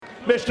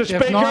Mr.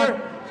 If not,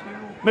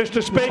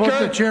 Mr. Speaker,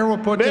 the chair will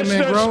put them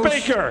in rows. Mr.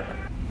 Speaker.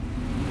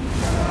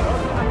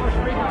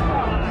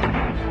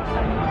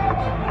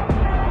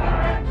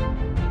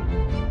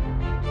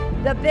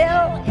 The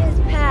bill is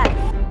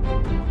passed.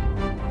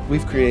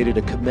 We've created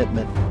a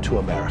commitment to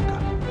America.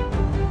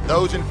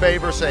 Those in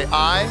favor say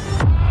aye.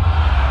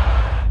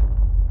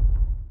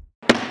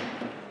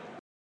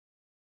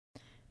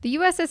 The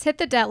U.S. has hit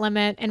the debt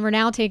limit, and we're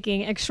now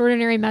taking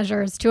extraordinary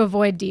measures to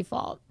avoid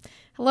default.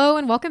 Hello,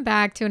 and welcome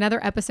back to another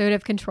episode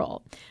of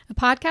Control, a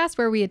podcast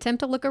where we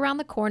attempt to look around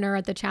the corner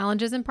at the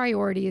challenges and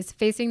priorities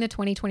facing the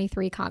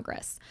 2023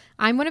 Congress.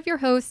 I'm one of your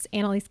hosts,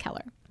 Annalise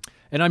Keller.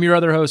 And I'm your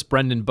other host,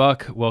 Brendan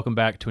Buck. Welcome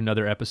back to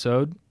another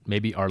episode,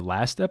 maybe our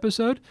last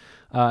episode.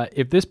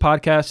 If this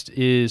podcast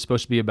is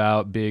supposed to be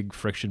about big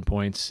friction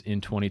points in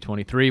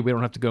 2023, we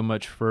don't have to go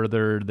much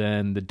further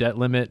than the debt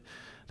limit.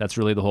 That's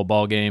really the whole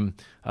ball game.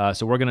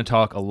 So we're going to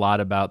talk a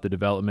lot about the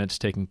developments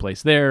taking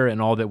place there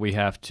and all that we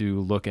have to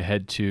look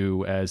ahead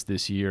to as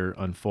this year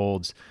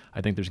unfolds.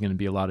 I think there's going to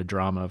be a lot of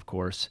drama, of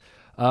course.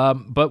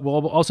 But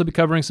we'll also be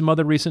covering some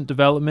other recent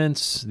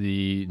developments,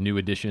 the new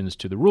additions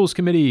to the Rules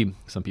Committee,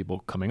 some people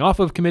coming off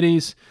of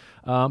committees,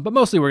 but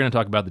mostly we're going to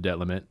talk about the debt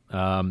limit.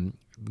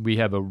 We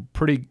have a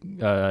pretty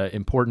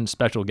important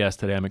special guest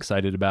today I'm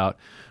excited about,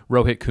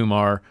 Rohit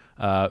Kumar,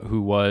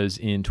 who was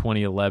in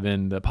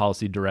 2011 the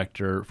policy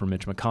director for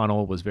Mitch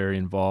McConnell, was very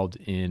involved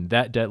in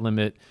that debt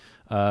limit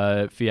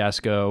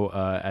fiasco,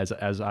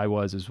 as I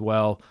was as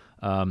well.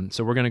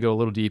 So we're going to go a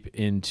little deep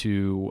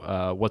into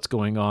what's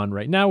going on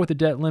right now with the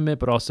debt limit,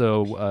 but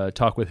also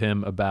talk with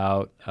him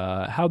about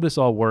how this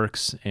all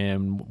works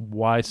and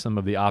why some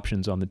of the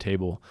options on the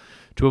table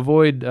to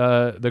avoid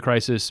the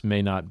crisis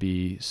may not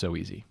be so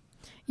easy.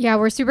 Yeah,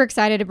 we're super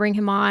excited to bring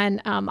him on.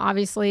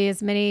 Obviously,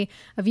 as many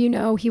of you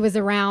know, he was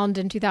around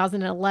in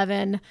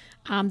 2011,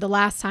 the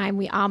last time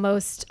we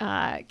almost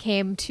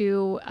came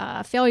to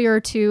failure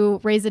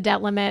to raise the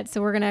debt limit.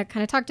 So we're going to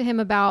kind of talk to him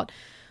about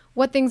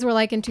what things were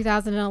like in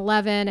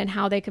 2011 and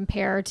how they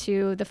compare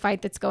to the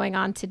fight that's going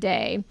on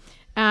today.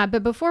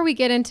 But before we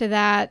get into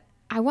that,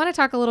 I want to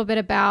talk a little bit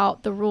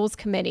about the Rules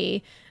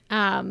Committee.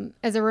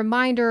 As a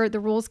reminder, the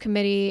Rules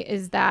Committee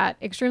is that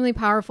extremely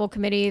powerful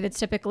committee that's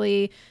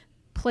typically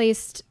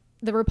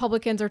the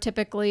Republicans are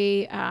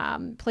typically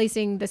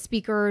placing the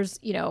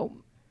speaker's,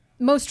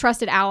 most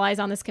trusted allies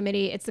on this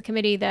committee. It's the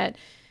committee that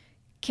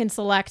can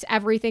select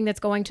everything that's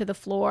going to the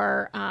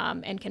floor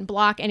and can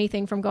block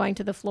anything from going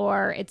to the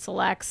floor. It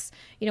selects,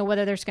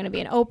 whether there's going to be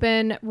an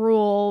open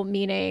rule,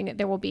 meaning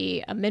there will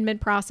be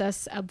amendment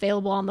process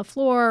available on the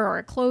floor, or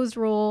a closed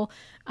rule.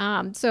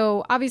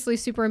 So obviously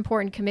super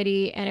important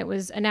committee. And it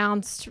was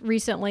announced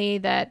recently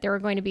that there are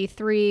going to be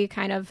three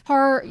kind of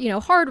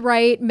hard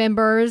right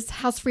members,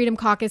 House Freedom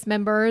Caucus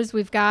members.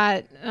 We've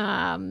got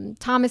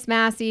Thomas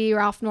Massie,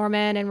 Ralph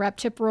Norman, and Rep.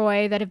 Chip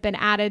Roy that have been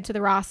added to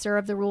the roster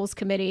of the Rules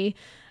Committee.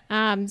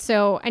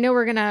 So I know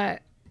we're going to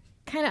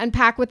kind of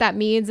unpack what that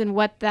means and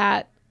what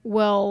that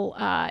will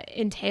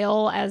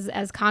entail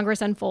as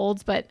Congress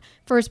unfolds. But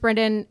first,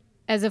 Brendan,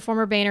 as a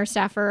former Boehner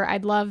staffer,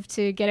 I'd love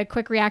to get a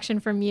quick reaction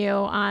from you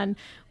on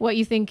what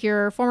you think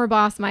your former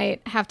boss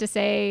might have to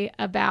say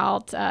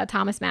about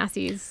Thomas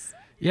Massie's.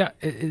 Yeah,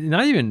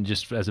 not even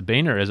just as a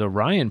Boehner, as a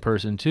Ryan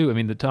person too. I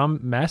mean, the Tom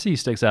Massie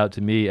sticks out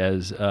to me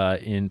as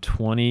in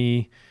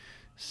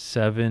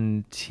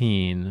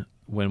 2017,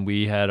 when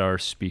we had our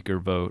speaker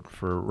vote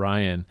for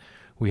Ryan,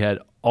 we had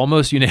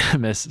almost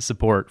unanimous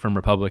support from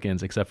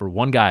Republicans, except for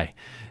one guy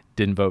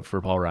didn't vote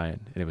for Paul Ryan,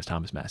 and it was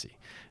Thomas Massie.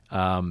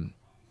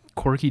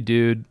 Quirky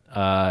dude,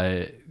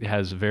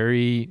 has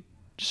very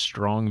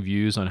strong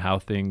views on how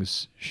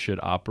things should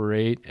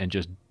operate and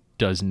just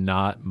does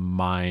not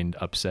mind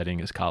upsetting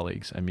his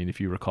colleagues. I mean, if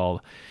you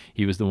recall,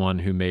 he was the one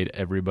who made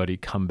everybody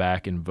come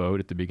back and vote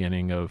at the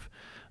beginning of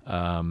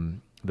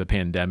the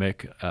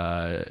pandemic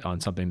on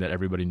something that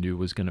everybody knew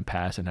was going to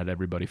pass, and had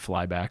everybody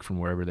fly back from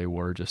wherever they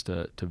were just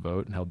to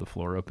vote, and held the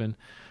floor open.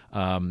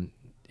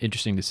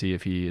 Interesting to see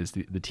if he is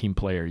the team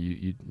player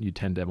you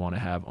tend to want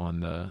to have on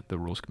the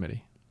Rules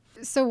Committee.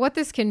 So what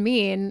this can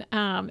mean,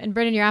 and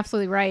Brendan, you're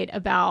absolutely right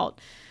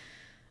about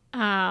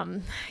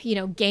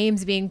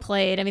games being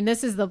played. I mean,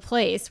 this is the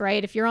place,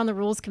 right? If you're on the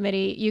Rules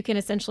Committee, you can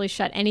essentially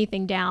shut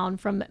anything down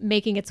from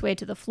making its way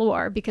to the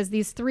floor, because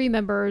these three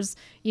members,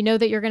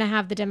 that you're going to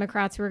have the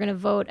Democrats who are going to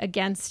vote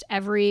against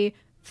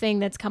everything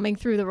that's coming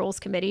through the Rules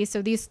Committee.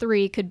 So these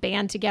three could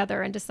band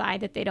together and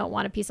decide that they don't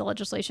want a piece of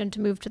legislation to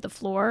move to the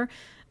floor,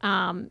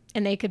 and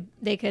they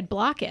could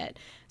block it.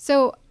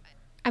 So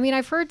I mean,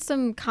 I've heard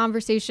some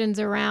conversations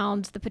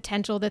around the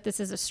potential that this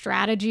is a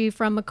strategy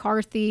from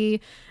McCarthy.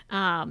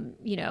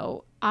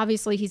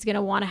 Obviously he's going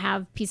to want to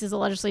have pieces of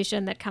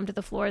legislation that come to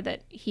the floor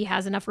that he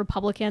has enough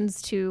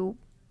Republicans to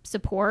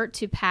support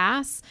to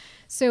pass.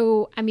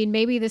 So, I mean,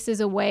 maybe this is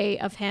a way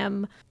of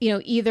him,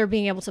 either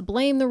being able to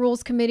blame the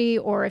Rules Committee,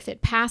 or if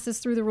it passes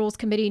through the Rules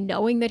Committee,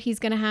 knowing that he's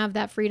going to have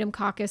that Freedom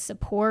Caucus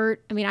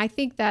support. I mean, I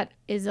think that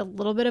is a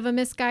little bit of a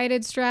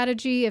misguided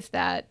strategy if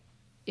that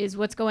is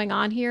what's going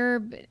on here.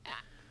 But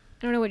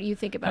I don't know what you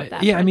think about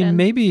that. Yeah, Brendan.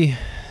 I mean,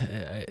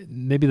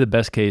 maybe the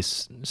best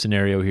case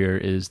scenario here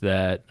is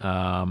that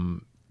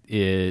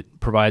it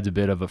provides a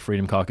bit of a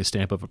Freedom Caucus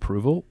stamp of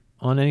approval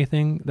on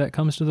anything that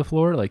comes to the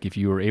floor. Like if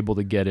you were able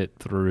to get it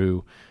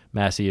through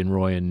Massey and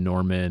Roy and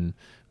Norman,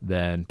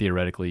 then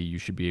theoretically you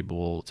should be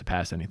able to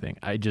pass anything.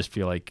 I just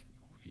feel like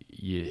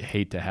you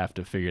hate to have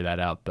to figure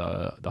that out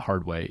the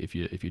hard way if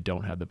you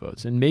don't have the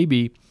votes. And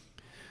maybe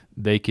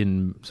they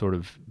can sort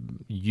of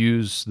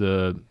use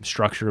the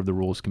structure of the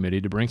Rules Committee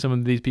to bring some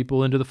of these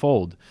people into the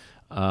fold.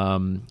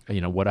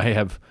 What I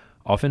have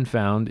often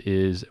found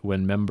is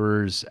when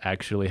members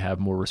actually have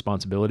more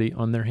responsibility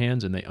on their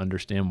hands and they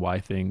understand why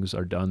things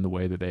are done the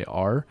way that they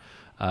are,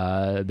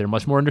 they're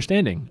much more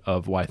understanding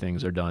of why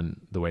things are done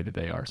the way that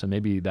they are. So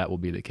maybe that will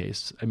be the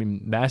case. I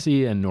mean,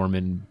 Massey and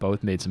Norman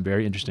both made some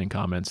very interesting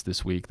comments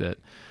this week that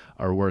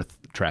are worth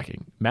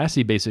tracking.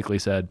 Massey basically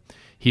said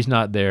he's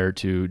not there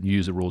to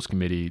use the Rules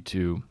Committee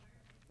to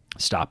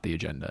stop the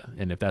agenda.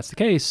 And if that's the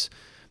case,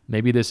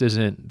 maybe this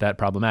isn't that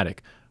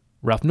problematic.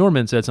 Ralph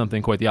Norman said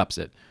something quite the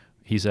opposite.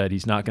 He said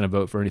he's not going to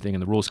vote for anything in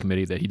the Rules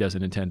Committee that he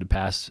doesn't intend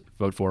to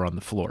vote for on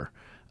the floor.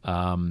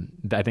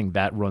 I think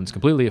that runs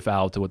completely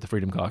afoul to what the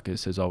Freedom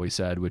Caucus has always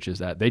said, which is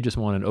that they just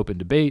want an open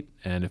debate,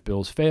 and if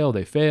bills fail,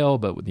 they fail,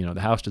 but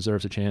the House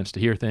deserves a chance to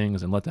hear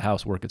things and let the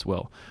House work its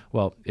will.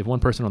 Well, if one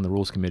person on the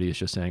Rules Committee is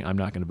just saying, I'm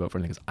not going to vote for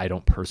anything because I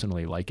don't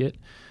personally like it,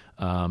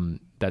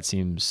 that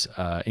seems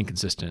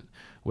inconsistent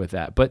with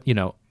that. But,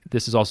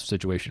 this is also a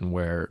situation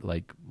where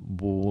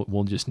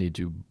we'll just need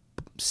to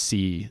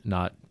see,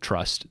 not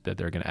trust that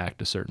they're going to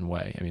act a certain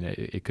way. I mean,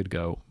 it could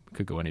go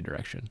any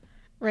direction.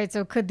 Right.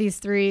 So could these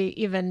three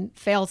even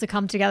fail to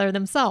come together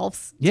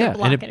themselves to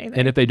block anything?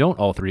 And if they don't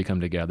all three come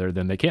together,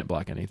 then they can't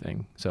block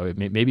anything. So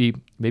maybe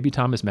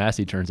Thomas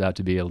Massey turns out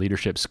to be a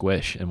leadership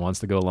squish and wants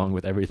to go along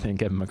with everything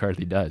Kevin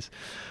McCarthy does.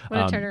 What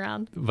a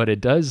turnaround. But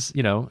it does,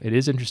 it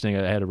is interesting.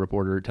 I had a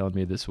reporter telling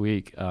me this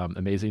week,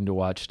 amazing to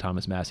watch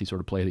Thomas Massey sort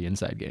of play the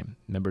inside game.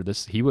 Remember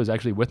this, he was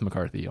actually with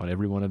McCarthy on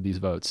every one of these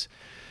votes.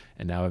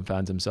 And now he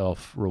finds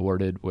himself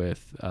rewarded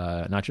with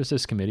not just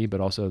this committee,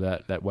 but also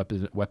that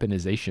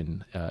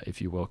weaponization,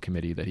 if you will,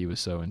 committee that he was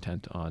so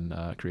intent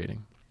on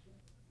creating.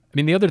 I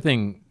mean, the other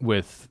thing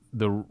with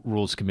the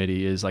Rules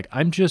Committee is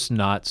I'm just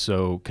not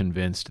so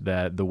convinced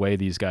that the way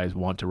these guys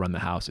want to run the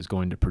House is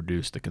going to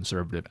produce the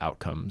conservative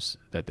outcomes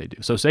that they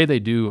do. So say they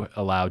do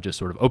allow just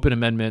sort of open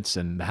amendments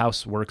and the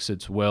House works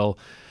its will.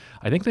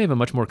 I think they have a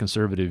much more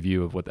conservative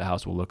view of what the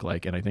House will look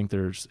like. And I think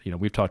there's,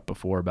 we've talked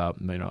before about,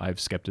 I have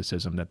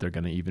skepticism that they're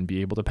going to even be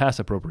able to pass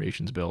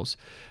appropriations bills.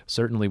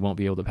 Certainly won't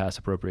be able to pass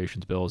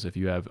appropriations bills if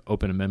you have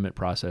open amendment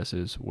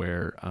processes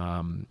where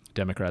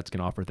Democrats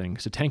can offer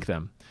things to tank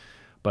them.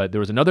 But there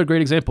was another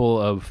great example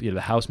of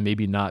the House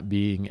maybe not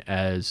being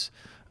as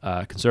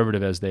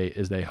conservative as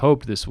they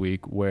hoped this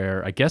week,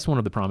 where I guess one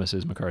of the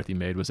promises McCarthy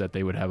made was that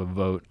they would have a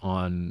vote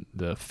on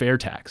the fair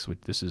tax,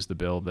 which this is the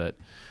bill that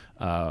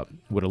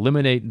would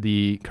eliminate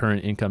the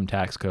current income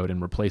tax code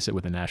and replace it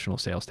with a national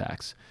sales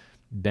tax.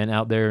 Been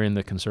out there in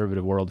the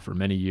conservative world for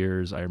many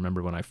years. I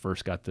remember when I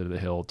first got to the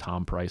Hill,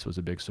 Tom Price was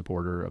a big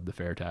supporter of the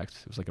fair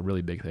tax. It was a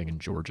really big thing in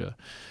Georgia.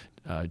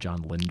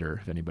 John Linder,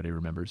 if anybody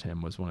remembers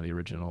him, was one of the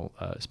original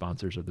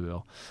sponsors of the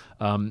bill.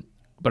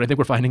 But I think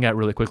we're finding out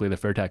really quickly the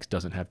fair tax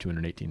doesn't have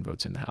 218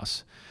 votes in the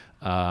House.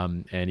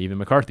 And even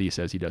McCarthy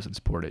says he doesn't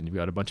support it. And you've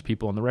got a bunch of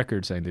people on the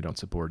record saying they don't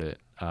support it.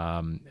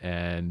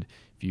 And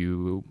if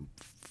you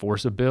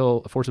force a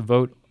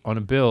vote on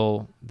a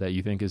bill that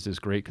you think is this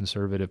great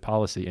conservative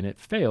policy and it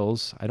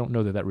fails, I don't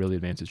know that really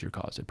advances your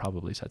cause. It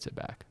probably sets it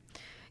back.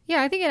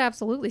 Yeah, I think it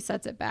absolutely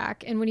sets it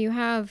back. And when you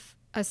have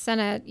a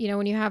Senate,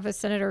 when you have a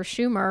Senator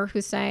Schumer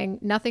who's saying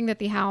nothing that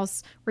the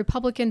House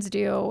Republicans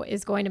do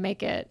is going to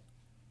make it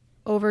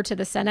over to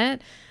the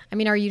Senate. I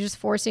mean, are you just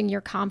forcing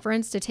your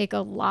conference to take a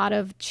lot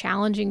of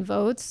challenging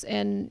votes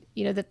and,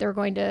 that they're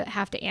going to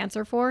have to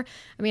answer for?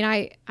 I mean,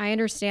 I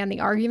understand the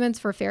arguments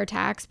for fair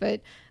tax,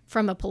 but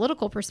from a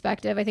political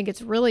perspective, I think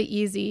it's really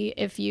easy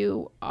if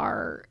you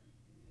are,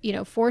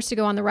 forced to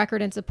go on the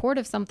record in support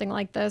of something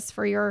like this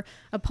for your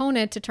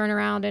opponent to turn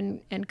around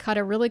and cut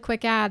a really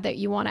quick ad that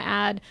you want to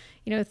add,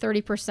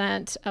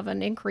 30% of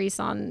an increase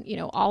on,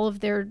 all of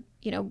their,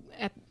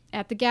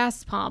 at the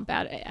gas pump,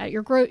 at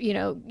your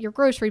your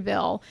grocery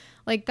bill.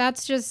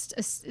 That's just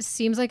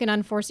seems like an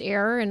unforced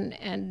error,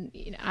 and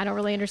I don't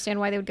really understand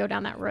why they would go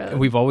down that road.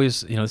 We've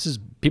always,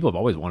 people have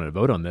always wanted to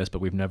vote on this, but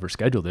we've never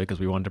scheduled it because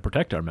we wanted to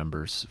protect our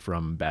members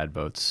from bad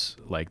votes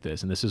like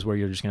this. And this is where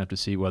you're just gonna have to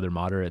see whether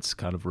moderates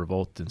kind of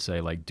revolt and say,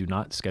 do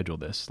not schedule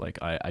this.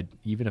 I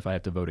even if I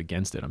have to vote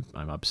against it,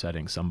 I'm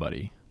upsetting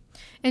somebody.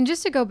 And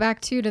just to go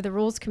back to the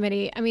Rules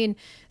Committee, I mean,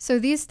 so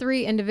these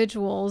three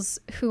individuals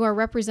who are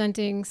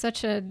representing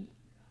such a,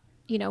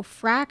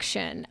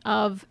 fraction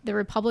of the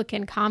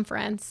Republican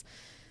conference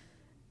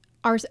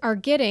are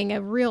getting a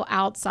real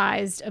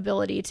outsized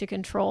ability to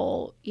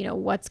control,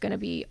 what's going to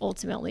be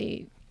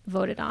ultimately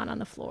voted on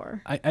the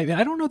floor. I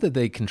don't know that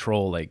they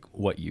control like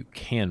what you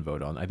can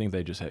vote on. I think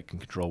they just can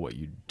control what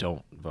you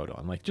don't vote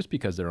on. Like just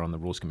because they're on the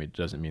Rules Committee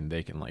doesn't mean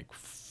they can like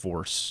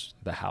force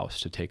the House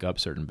to take up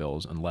certain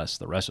bills unless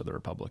the rest of the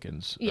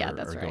Republicans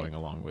are going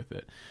along with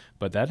it.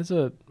 But that is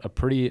a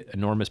pretty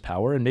enormous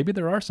power, and maybe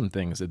there are some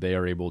things that they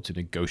are able to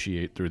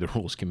negotiate through the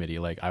Rules Committee.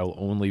 Like I will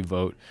only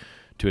vote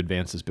to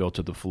advance this bill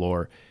to the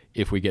floor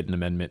if we get an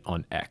amendment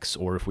on X,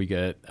 or if we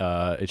get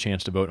a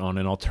chance to vote on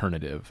an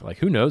alternative. Like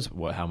who knows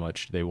how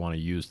much they want to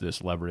use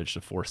this leverage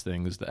to force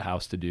things the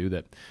House to do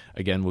that,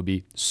 again, would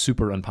be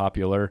super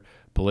unpopular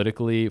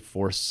politically,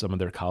 force some of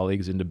their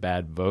colleagues into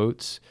bad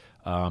votes.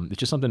 It's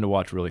just something to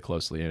watch really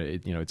closely.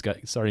 And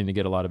it's starting to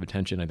get a lot of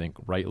attention, I think,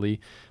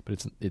 rightly,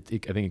 but I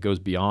think it goes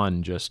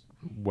beyond just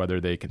whether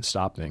they can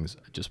stop things.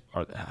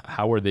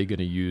 How are they going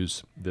to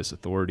use this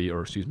authority,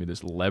 or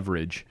this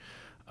leverage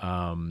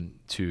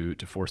to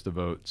force the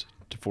votes,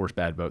 to force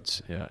bad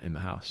votes in the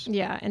House.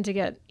 Yeah, and to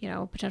get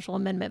potential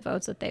amendment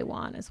votes that they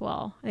want as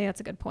well. I think that's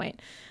a good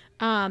point.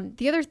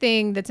 The other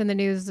thing that's in the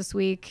news this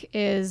week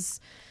is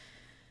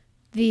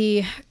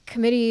the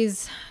committee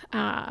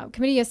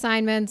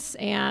assignments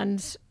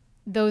and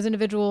those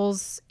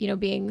individuals,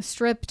 being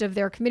stripped of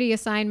their committee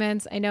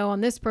assignments. I know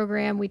on this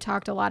program we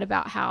talked a lot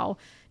about how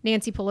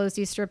Nancy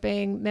Pelosi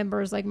stripping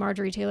members like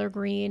Marjorie Taylor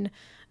Greene.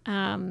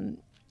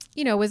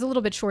 Was a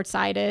little bit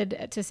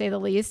short-sighted, to say the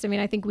least. I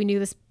mean, I think we knew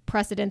this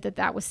precedent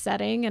that was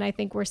setting, and I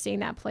think we're seeing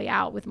that play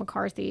out with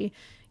McCarthy.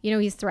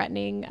 He's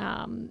threatening,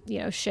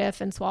 Schiff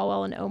and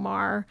Swalwell and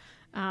Omar,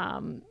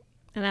 and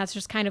that's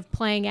just kind of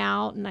playing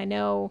out. And I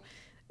know,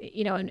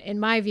 in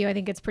my view, I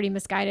think it's pretty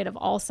misguided of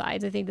all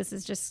sides. I think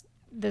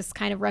this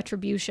kind of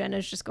retribution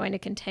is just going to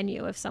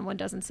continue if someone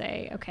doesn't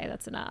say, okay,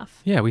 that's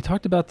enough. Yeah, we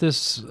talked about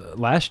this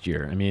last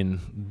year. I mean,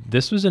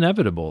 this was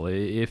inevitable.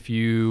 It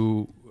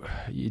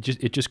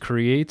just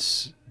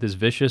creates this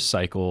vicious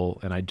cycle,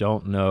 and I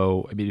don't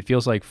know. I mean, it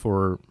feels like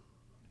at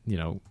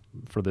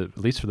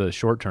least for the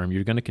short term,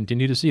 you're going to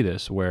continue to see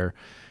this, where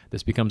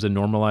this becomes a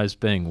normalized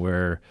thing,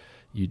 where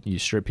you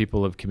strip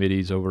people of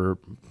committees over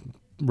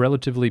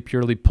relatively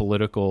purely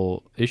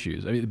political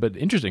issues. I mean, but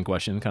interesting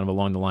question, kind of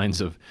along the lines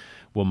of,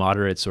 will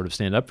moderates sort of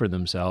stand up for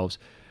themselves?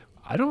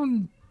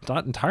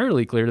 Not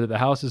entirely clear that the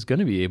House is going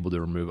to be able to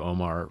remove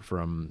Omar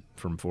from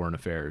foreign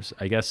affairs.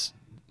 I guess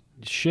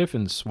Schiff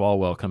and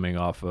Swalwell coming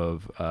off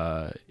of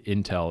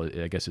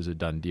Intel, I guess, is a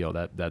done deal.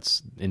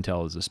 That's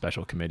Intel is a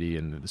special committee,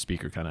 and the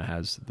Speaker kind of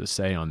has the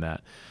say on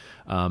that.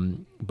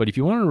 But if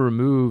you want to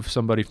remove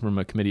somebody from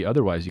a committee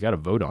otherwise, you got to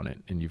vote on it.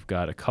 And you've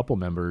got a couple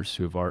members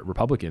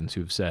Republicans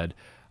who've said,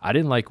 I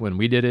didn't like when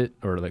we did it,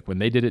 or like when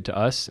they did it to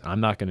us,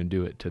 I'm not going to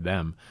do it to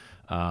them.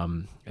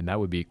 And that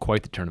would be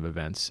quite the turn of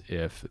events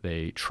if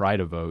they try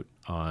to vote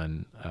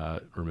on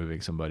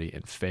removing somebody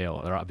and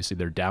fail.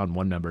 They're down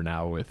one member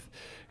now with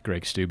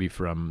Greg Steube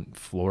from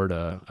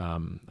Florida,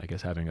 I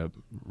guess having a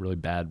really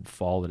bad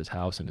fall at his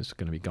house and is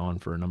going to be gone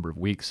for a number of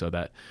weeks. So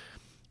that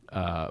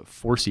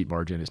 4-seat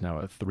margin is now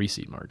a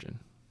 3-seat margin.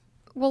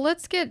 Well,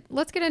 let's get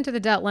into the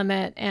debt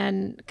limit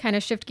and kind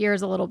of shift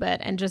gears a little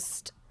bit and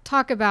just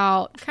talk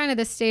about kind of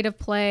the state of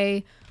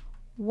play,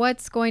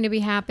 what's going to be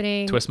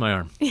happening. Twist my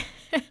arm.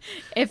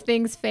 If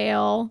things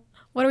fail,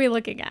 what are we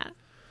looking at?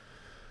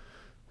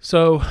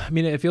 So, I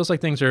mean, it feels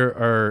like things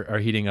are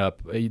heating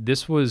up.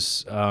 This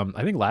was,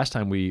 I think last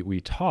time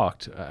we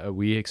talked,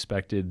 we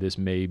expected this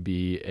may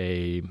be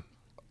a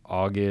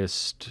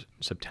August,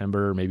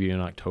 September, maybe an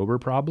October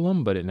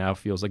problem, but it now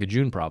feels like a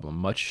June problem,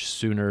 much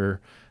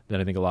sooner than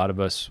I think a lot of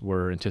us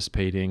were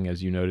anticipating.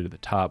 As you noted at the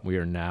top, we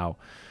are now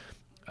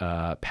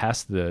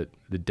past the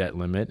debt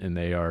limit, and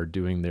they are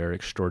doing their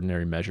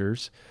extraordinary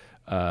measures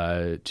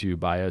to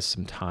buy us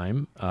some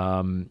time.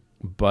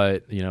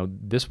 But,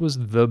 this was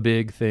the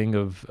big thing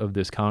of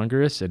this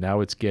Congress, and now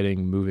it's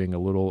moving a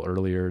little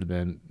earlier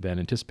than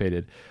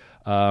anticipated.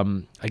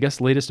 I guess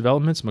latest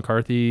developments,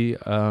 McCarthy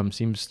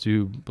seems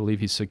to believe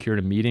he's secured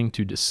a meeting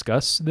to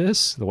discuss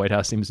this. The White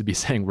House seems to be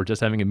saying, we're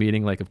just having a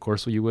meeting, like of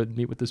course you would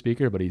meet with the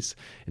Speaker, but he's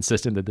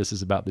insistent that this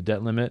is about the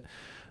debt limit.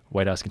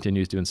 White House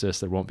continues to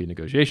insist there won't be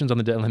negotiations on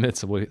the debt limit,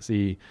 so we'll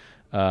see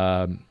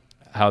how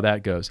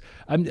that goes.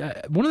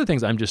 One of the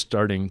things I'm just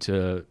starting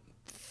to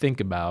think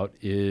about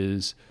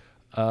is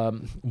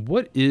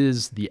what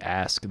is the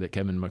ask that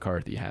Kevin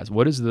McCarthy has?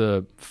 What is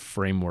the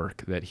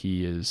framework that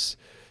he is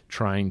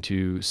trying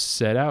to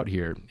set out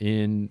here?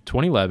 In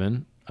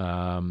 2011,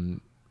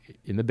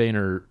 in the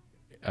Boehner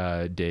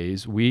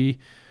days, we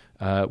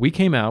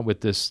came out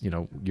with this.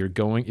 If you're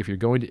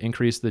going to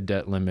increase the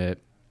debt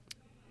limit,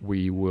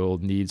 we will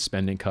need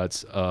spending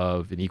cuts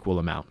of an equal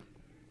amount.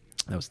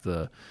 That was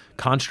the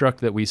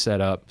construct that we set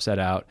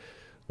out.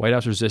 White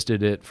House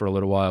resisted it for a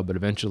little while, but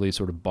eventually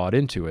sort of bought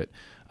into it.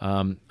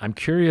 I'm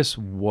curious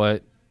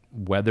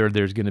whether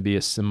there's going to be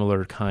a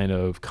similar kind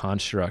of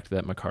construct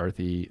that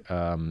McCarthy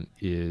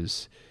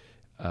is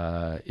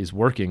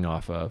working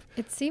off of.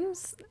 It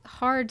seems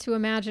hard to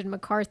imagine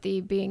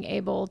McCarthy being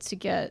able to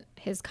get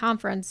his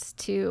conference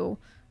to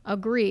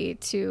agree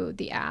to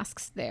the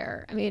asks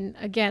there. I mean,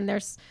 again,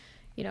 there's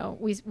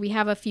we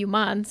have a few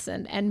months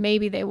and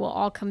maybe they will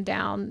all come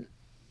down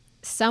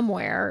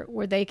somewhere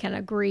where they can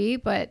agree.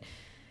 But,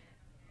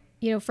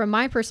 from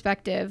my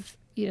perspective,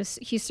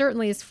 he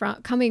certainly is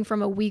coming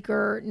from a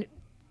weaker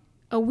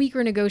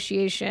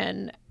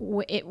negotiation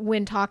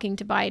when talking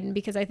to Biden,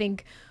 because I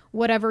think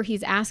whatever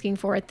he's asking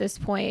for at this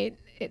point,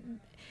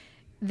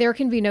 there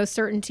can be no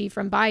certainty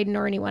from Biden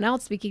or anyone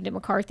else speaking to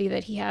McCarthy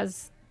that he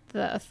has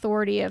the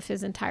authority of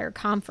his entire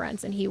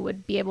conference and he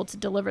would be able to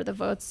deliver the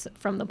votes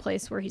from the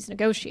place where he's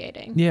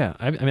negotiating. Yeah.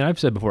 I mean, I've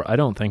said before, I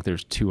don't think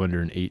there's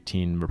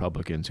 218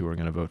 Republicans who are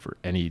going to vote for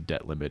any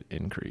debt limit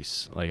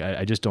increase. Like,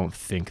 I just don't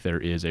think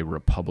there is a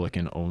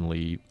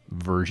Republican-only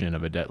version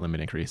of a debt limit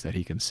increase that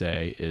he can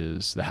say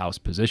is the House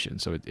position.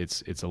 So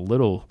it's a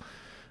little,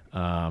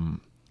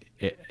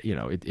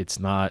 it's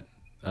not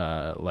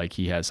like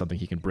he has something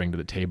he can bring to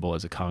the table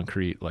as a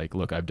concrete, like,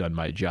 look, I've done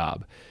my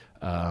job.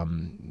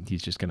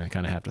 He's just going to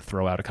kind of have to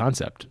throw out a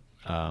concept,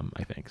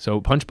 I think.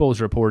 So Punchbowl is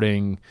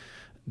reporting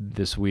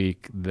this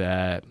week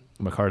that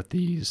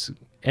McCarthy's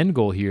end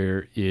goal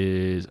here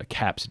is a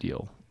caps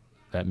deal.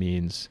 That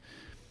means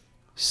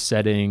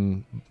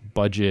setting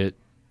budget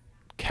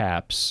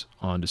caps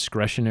on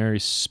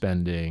discretionary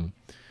spending,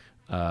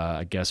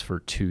 I guess, for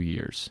 2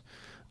 years.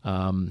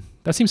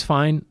 That seems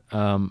fine.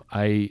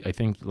 I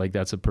think like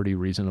that's a pretty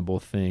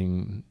reasonable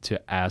thing to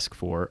ask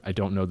for. I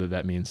don't know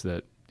that means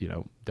that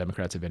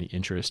Democrats have any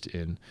interest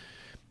in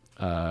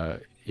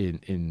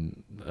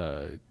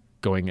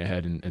going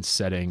ahead and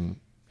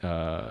setting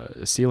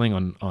a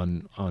ceiling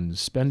on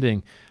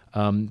spending.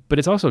 But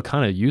it's also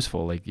kind of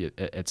useful. Like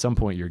at some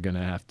point, you're going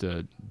to have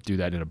to do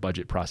that in a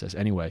budget process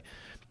anyway.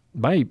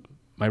 My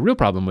real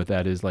problem with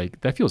that is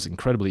like that feels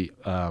incredibly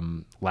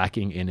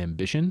lacking in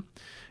ambition,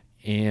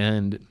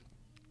 and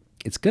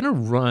it's going to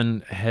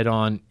run head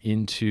on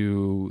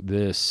into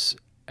this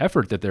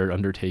effort that they're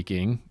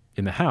undertaking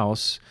in the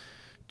House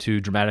to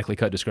dramatically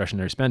cut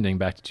discretionary spending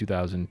back to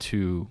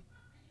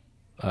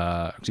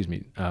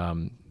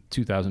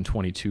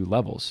 2022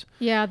 levels.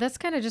 Yeah, that's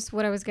kind of just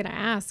what I was going to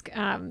ask.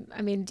 I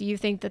mean, do you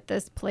think that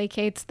this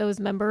placates those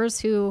members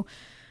who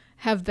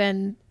have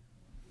been,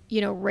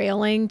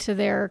 railing to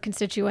their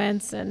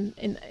constituents and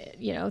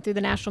through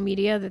the national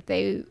media that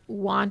they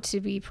want to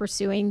be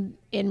pursuing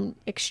in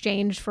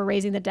exchange for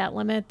raising the debt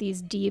limit,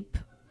 these deep,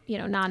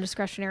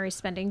 non-discretionary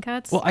spending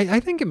cuts? Well, I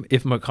think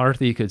if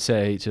McCarthy could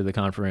say to the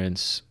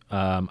conference,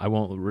 I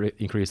won't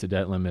increase the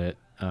debt limit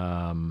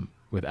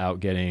without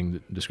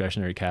getting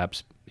discretionary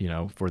caps,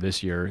 for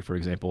this year, for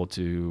example,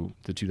 to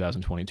the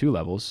 2022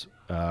 levels,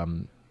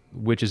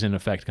 which is in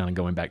effect kind of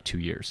going back 2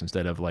 years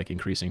instead of like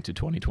increasing to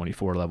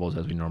 2024 levels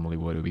as we normally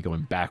would. It would be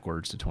going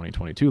backwards to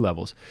 2022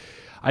 levels.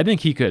 I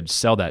think he could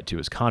sell that to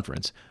his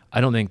conference.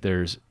 I don't think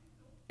there's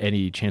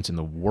any chance in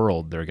the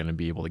world they're going to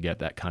be able to get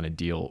that kind of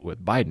deal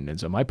with Biden. And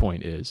so my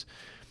point is,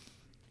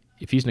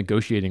 if he's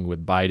negotiating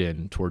with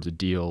Biden towards a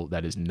deal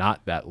that is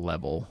not that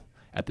level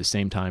at the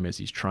same time as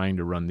he's trying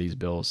to run these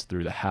bills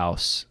through the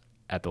House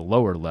at the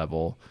lower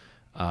level,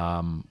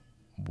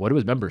 what do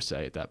his members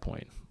say at that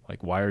point?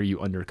 Like, why are you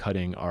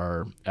undercutting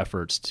our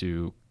efforts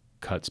to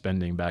cut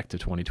spending back to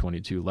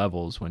 2022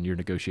 levels when you're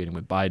negotiating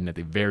with Biden at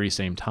the very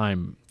same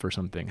time for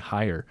something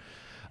higher?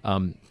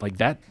 Like,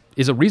 that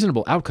is a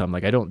reasonable outcome.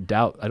 Like, I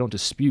don't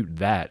dispute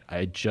that.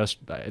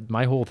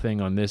 My whole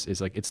thing on this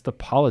is like, it's the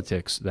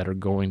politics that are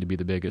going to be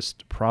the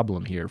biggest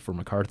problem here for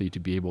McCarthy to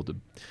be able to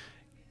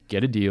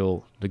get a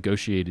deal,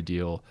 negotiate a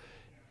deal,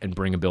 and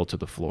bring a bill to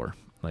the floor.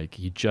 Like,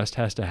 he just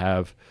has to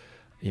have,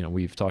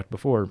 we've talked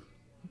before,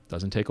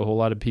 doesn't take a whole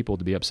lot of people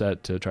to be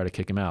upset to try to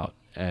kick him out.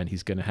 And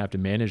he's going to have to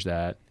manage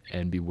that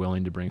and be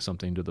willing to bring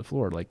something to the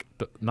floor. Like,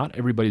 not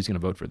everybody's going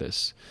to vote for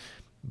this,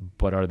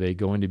 but are they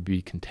going to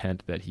be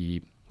content that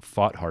he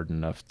fought hard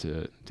enough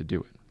to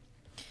do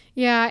it?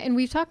 Yeah, and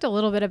we've talked a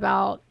little bit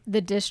about the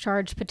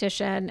discharge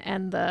petition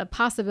and the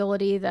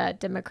possibility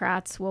that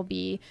Democrats will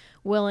be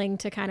willing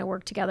to kind of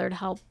work together to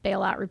help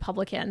bail out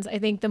Republicans. I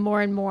think the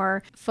more and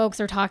more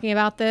folks are talking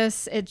about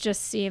this, it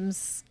just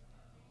seems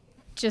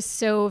just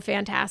so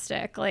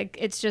fantastic. Like,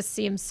 it just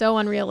seems so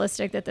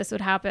unrealistic that this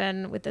would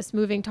happen with this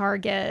moving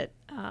target.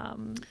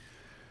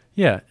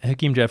 Yeah,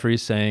 Hakeem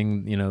Jeffries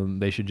saying,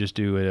 they should just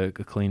do a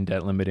clean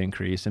debt limit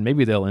increase, and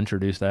maybe they'll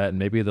introduce that, and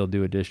maybe they'll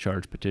do a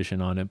discharge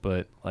petition on it.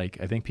 But like,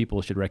 I think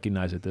people should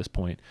recognize at this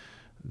point,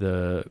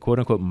 the quote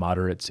unquote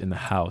moderates in the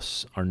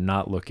House are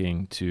not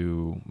looking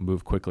to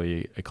move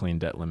quickly a clean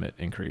debt limit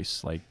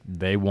increase. Like,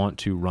 they want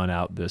to run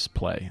out this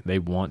play. They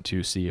want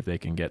to see if they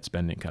can get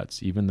spending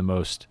cuts. Even the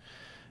most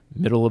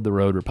middle of the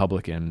road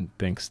Republican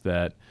thinks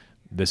that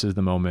this is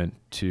the moment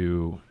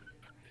to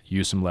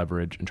use some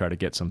leverage and try to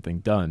get something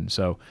done.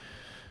 So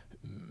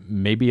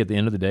maybe at the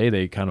end of the day,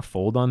 they kind of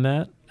fold on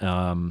that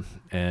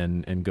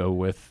and go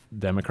with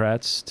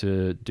Democrats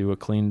to do a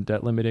clean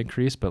debt limit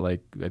increase. But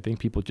like, I think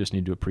people just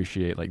need to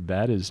appreciate, like,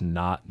 that is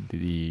not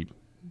the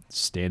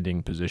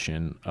standing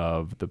position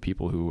of the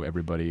people who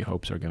everybody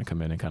hopes are going to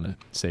come in and kind of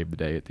save the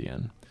day at the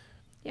end.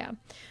 Yeah.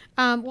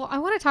 Well, I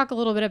want to talk a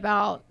little bit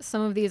about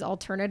some of these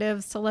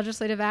alternatives to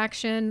legislative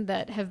action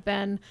that have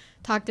been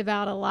talked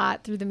about a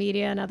lot through the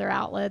media and other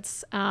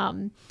outlets.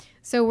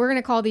 So we're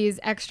going to call these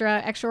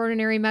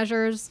extraordinary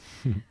measures.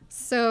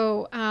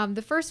 So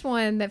the first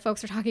one that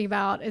folks are talking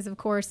about is, of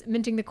course,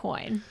 minting the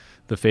coin.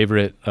 The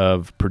favorite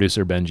of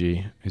producer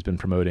Benji, who's been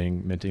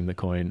promoting minting the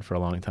coin for a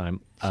long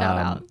time. Shout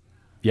out.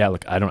 Yeah,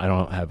 look, I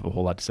don't have a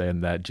whole lot to say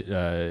on that.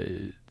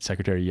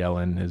 Secretary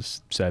Yellen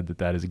has said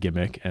that is a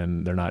gimmick,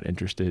 and they're not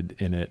interested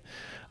in it.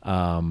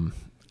 I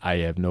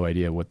have no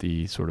idea what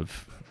the sort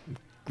of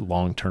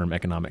long-term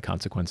economic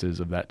consequences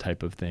of that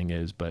type of thing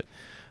is, but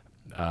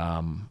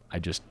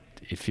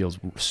it feels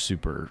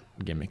super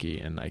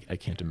gimmicky, and I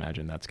can't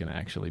imagine that's going to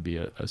actually be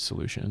a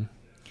solution.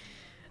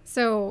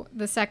 So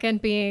the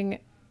second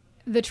being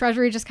the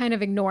Treasury just kind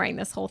of ignoring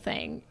this whole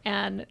thing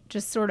and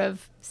just sort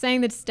of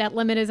saying that debt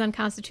limit is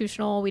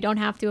unconstitutional, we don't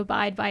have to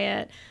abide by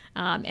it,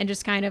 and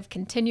just kind of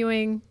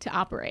continuing to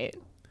operate.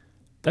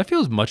 That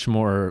feels much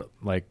more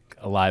like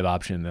a live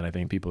option than I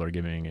think people are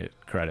giving it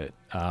credit.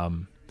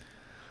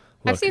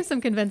 I've seen some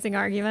convincing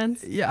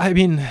arguments. Yeah, I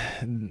mean,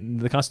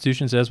 the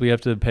Constitution says we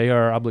have to pay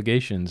our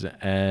obligations,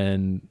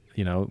 and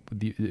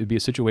it'd be a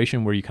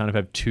situation where you kind of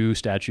have two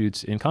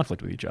statutes in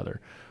conflict with each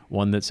other.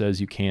 One that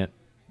says you can't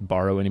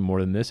borrow any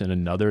more than this, and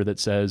another that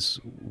says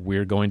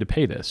we're going to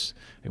pay this.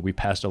 And we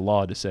passed a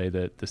law to say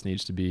that this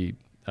needs to be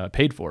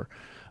paid for.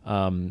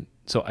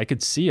 So I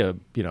could see a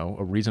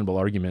reasonable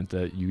argument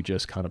that you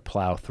just kind of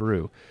plow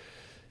through.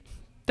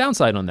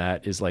 Downside on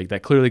that is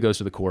that clearly goes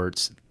to the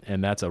courts,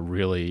 and that's a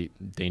really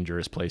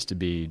dangerous place to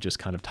be, just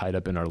kind of tied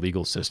up in our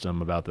legal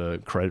system about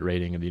the credit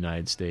rating of the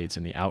United States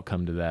and the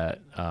outcome to that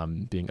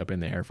being up in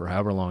the air for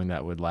however long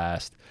that would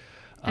last.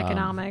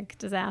 Economic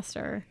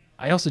disaster.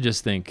 I also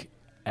just think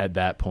at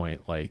that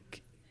point,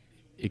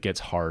 it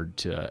gets hard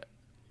to,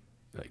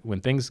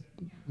 when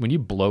you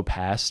blow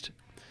past,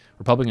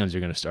 Republicans are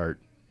going to start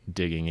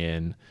digging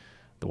in.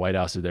 The White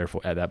House is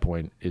therefore at that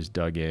point is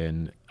dug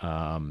in.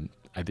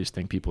 I just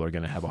think people are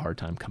going to have a hard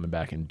time coming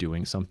back and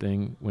doing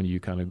something when you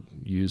kind of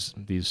use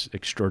these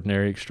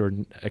extraordinary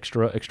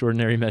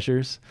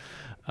measures.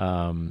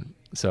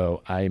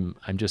 So I'm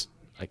just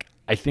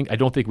I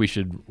don't think we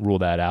should rule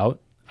that out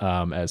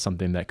as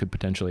something that could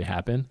potentially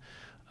happen,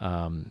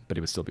 but it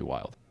would still be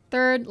wild.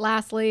 Third,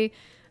 lastly,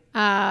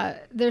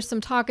 there's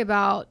some talk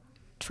about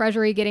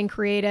Treasury getting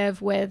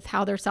creative with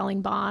how they're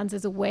selling bonds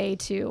as a way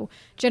to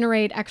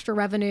generate extra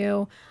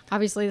revenue.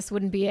 Obviously, this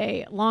wouldn't be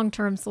a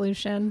long-term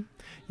solution.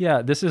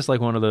 Yeah, this is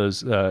one of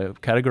those,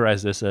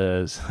 categorize this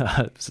as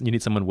you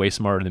need someone way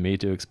smarter than me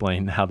to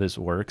explain how this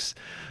works.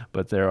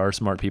 But there are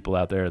smart people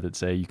out there that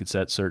say you could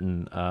set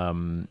certain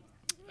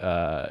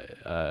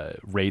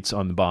rates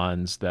on the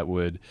bonds that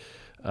would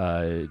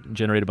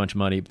generate a bunch of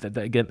money. But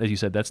again, as you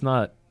said, that's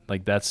not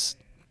that's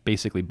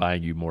basically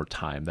buying you more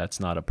time. That's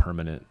not a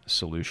permanent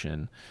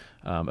solution.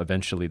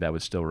 Eventually, that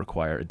would still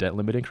require a debt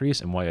limit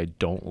increase. And why I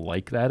don't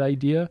like that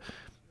idea,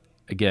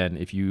 again,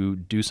 if you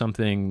do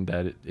something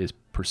that is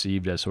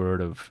perceived as sort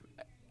of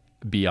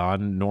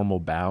beyond normal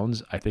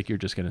bounds, I think you're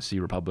just going to see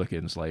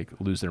Republicans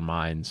lose their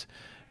minds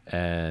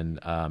and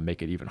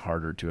make it even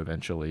harder to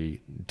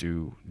eventually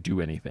do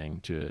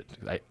anything.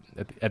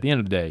 At the end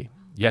of the day,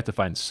 you have to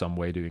find some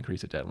way to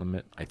increase the debt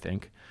limit, I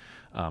think,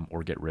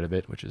 or get rid of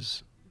it, which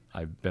is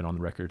I've been on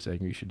the record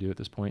saying you should do at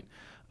this point.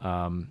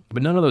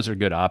 But none of those are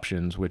good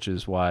options, which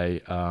is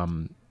why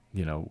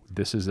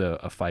this is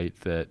a fight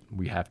that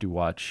we have to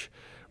watch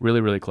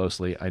really, really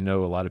closely. I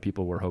know a lot of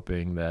people were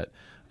hoping that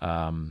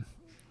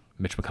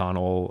Mitch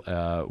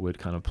McConnell would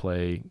kind of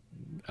play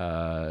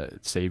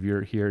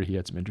savior here. He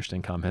had some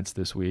interesting comments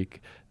this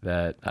week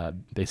that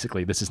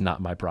basically this is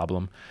not my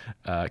problem.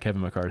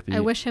 Kevin McCarthy. I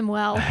wish him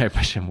well. I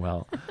wish him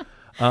well.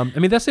 I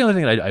mean, that's the only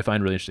thing that I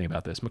find really interesting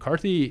about this.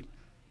 McCarthy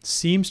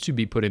seems to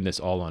be putting this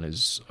all on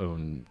his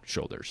own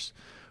shoulders,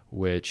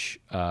 which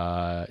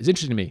is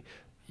interesting to me.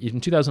 In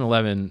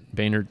 2011,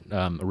 Boehner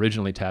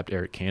originally tapped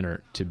Eric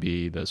Cantor to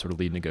be the sort of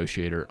lead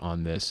negotiator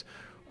on this.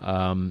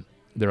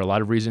 There are a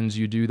lot of reasons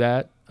you do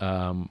that.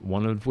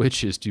 One of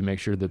which is to make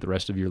sure that the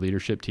rest of your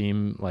leadership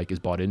team is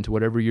bought into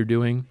whatever you're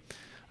doing,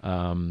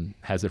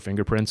 has their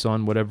fingerprints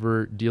on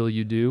whatever deal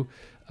you do.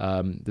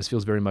 This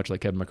feels very much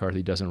like Kevin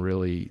McCarthy doesn't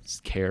really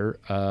care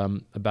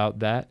about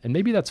that. And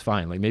maybe that's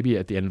fine. Maybe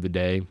at the end of the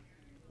day,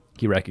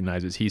 he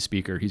recognizes he's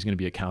speaker. He's going to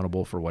be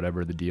accountable for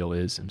whatever the deal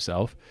is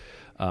himself.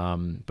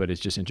 But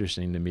it's just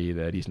interesting to me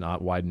that he's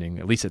not widening,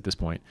 at least at this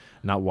point,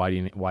 not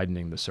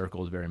widening the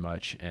circles very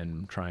much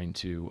and trying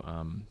to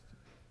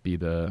be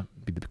the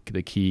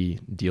key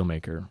deal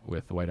maker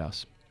with the White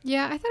House.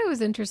 Yeah, I thought it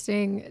was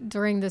interesting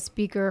during the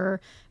speaker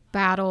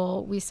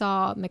battle. We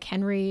saw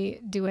McHenry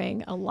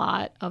doing a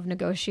lot of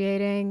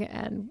negotiating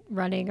and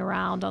running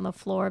around on the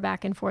floor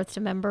back and forth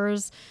to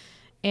members.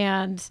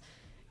 And,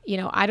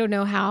 I don't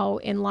know how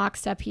in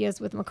lockstep he is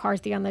with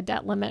McCarthy on the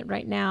debt limit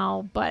right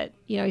now, but,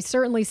 he's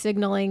certainly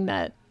signaling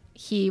that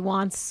he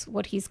wants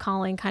what he's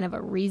calling kind of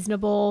a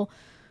reasonable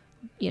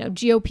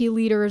GOP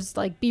leaders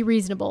like be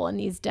reasonable in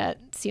these debt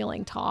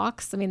ceiling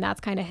talks. I mean,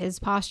 that's kind of his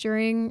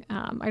posturing.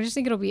 I just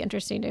think it'll be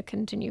interesting to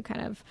continue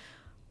kind of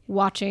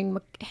watching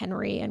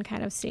Henry and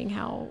kind of seeing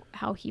how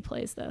he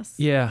plays this.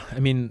 Yeah, I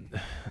mean,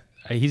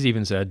 he's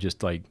even said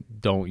just like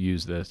don't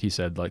use this. He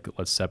said like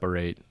let's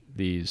separate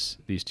these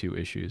two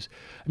issues.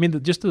 I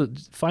mean, just the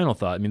final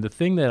thought. I mean, the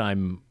thing that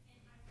I'm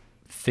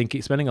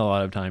spending a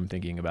lot of time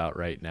thinking about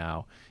right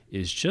now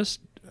is just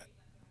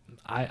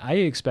I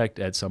expect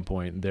at some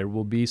point there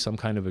will be some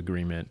kind of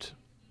agreement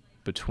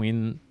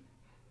between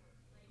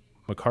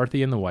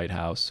McCarthy and the White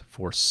House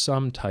for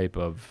some type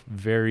of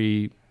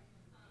very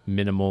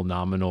minimal,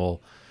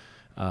 nominal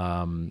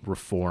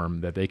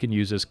reform that they can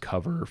use as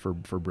cover for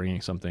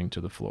bringing something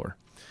to the floor.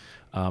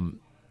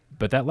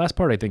 But that last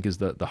part, I think, is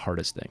the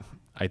hardest thing.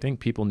 I think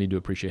people need to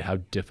appreciate how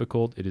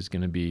difficult it is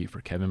going to be for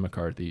Kevin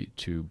McCarthy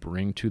to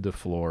bring to the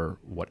floor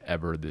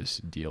whatever this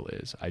deal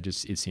is.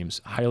 It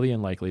seems highly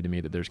unlikely to me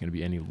that there's going to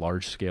be any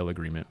large-scale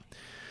agreement.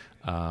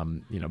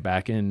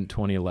 Back in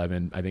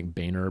 2011, I think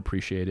Boehner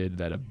appreciated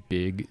that a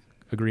big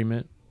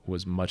agreement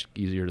was much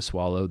easier to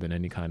swallow than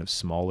any kind of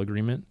small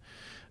agreement.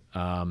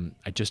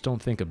 I just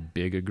don't think a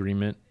big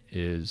agreement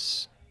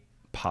is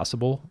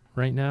possible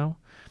right now.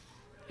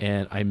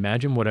 And I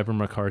imagine whatever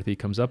McCarthy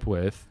comes up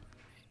with,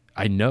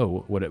 I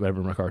know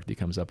whatever McCarthy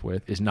comes up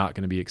with is not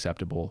going to be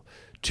acceptable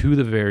to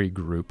the very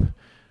group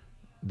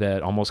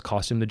that almost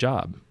cost him the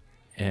job.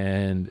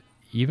 And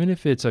even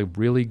if it's a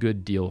really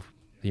good deal,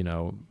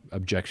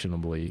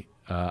 objectionably,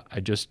 I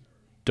just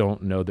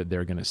don't know that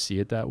they're going to see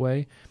it that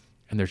way.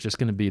 And there's just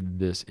going to be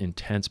this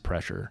intense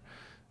pressure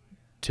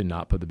to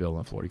not put the bill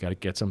on the floor. You got to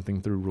get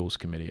something through Rules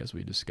Committee, as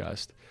we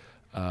discussed.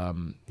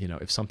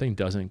 If something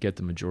doesn't get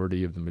the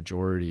majority of the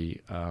majority,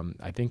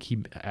 I think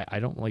I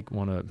don't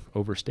want to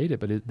overstate it,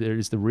 but there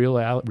is the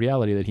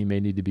reality that he may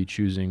need to be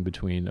choosing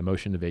between a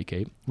motion to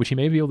vacate, which he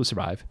may be able to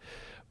survive,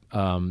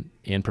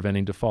 and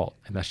preventing default.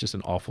 And that's just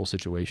an awful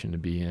situation to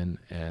be in.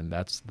 And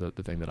that's the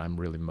thing that I'm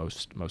really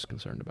most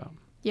concerned about.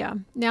 Yeah.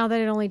 Now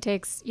that it only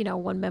takes,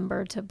 one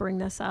member to bring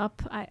this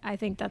up, I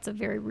think that's a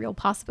very real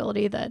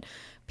possibility that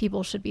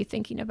people should be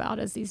thinking about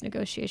as these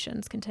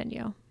negotiations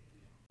continue.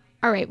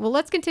 All right, well,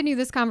 let's continue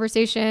this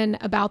conversation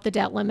about the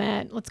debt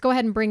limit. Let's go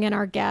ahead and bring in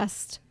our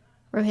guest,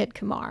 Rohit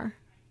Kumar.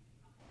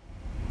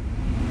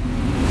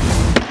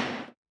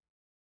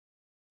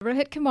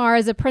 Rohit Kumar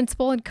is a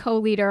principal and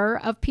co-leader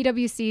of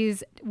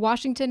PwC's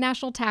Washington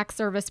National Tax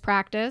Service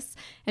practice.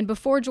 And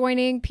before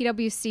joining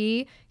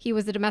PwC, he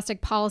was the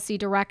domestic policy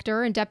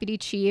director and deputy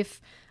chief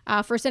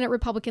for Senate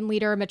Republican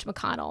leader Mitch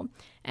McConnell.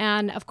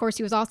 And of course,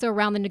 he was also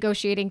around the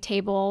negotiating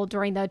table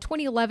during the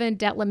 2011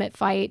 debt limit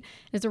fight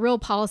and is a real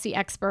policy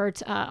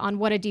expert on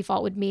what a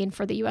default would mean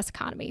for the U.S.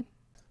 economy.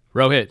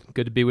 Rohit,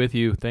 good to be with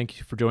you. Thank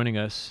you for joining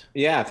us.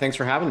 Yeah, thanks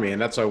for having me.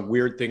 And that's a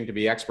weird thing to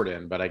be expert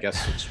in, but I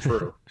guess it's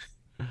true.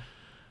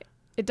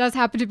 It does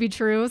happen to be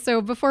true.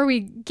 So before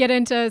we get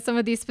into some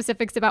of these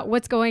specifics about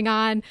what's going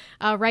on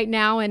right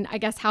now and I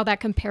guess how that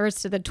compares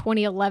to the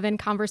 2011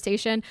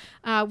 conversation,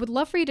 would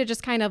love for you to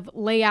just kind of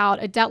lay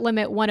out a debt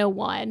limit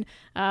 101.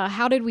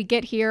 How did we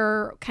get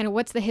here? Kind of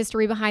what's the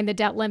history behind the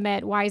debt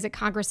limit? Why is it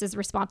Congress's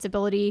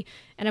responsibility?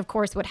 And of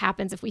course, what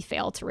happens if we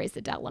fail to raise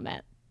the debt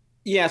limit?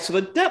 Yeah, so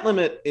the debt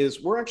limit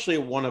we're actually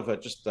one of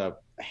just a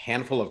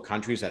handful of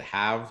countries that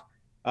have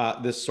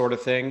this sort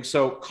of thing.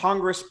 So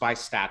Congress by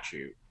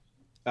statute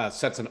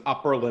sets an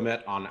upper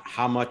limit on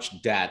how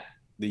much debt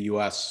the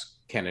U.S.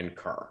 can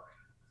incur,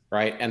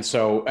 right? And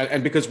so,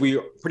 and because we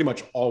are pretty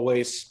much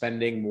always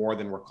spending more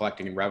than we're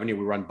collecting in revenue,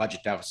 we run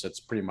budget deficits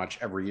pretty much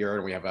every year,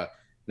 and we have a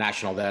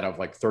national debt of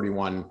like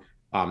 $31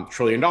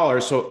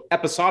 trillion. So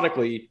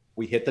episodically,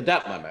 we hit the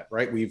debt limit,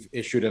 right? We've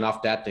issued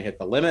enough debt to hit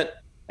the limit,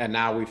 and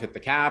now we've hit the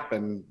cap,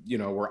 and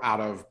we're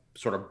out of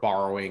sort of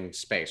borrowing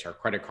space. Our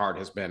credit card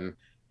has been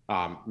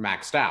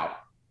maxed out,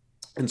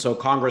 and so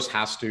Congress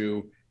has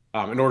to.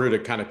 In order to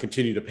kind of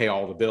continue to pay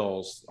all the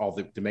bills,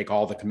 to make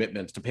all the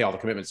commitments, to pay all the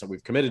commitments that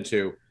we've committed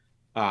to,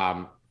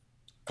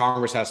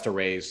 Congress has to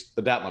raise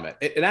the debt limit.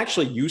 It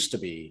actually used to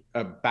be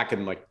back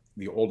in like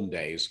the olden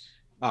days,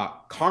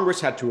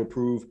 Congress had to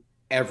approve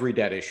every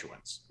debt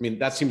issuance. I mean,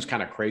 that seems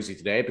kind of crazy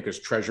today because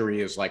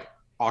Treasury is like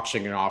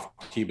auctioning off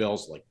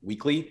T-bills like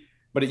weekly,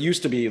 but it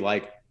used to be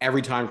like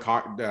every time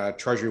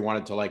Treasury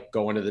wanted to like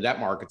go into the debt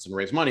markets and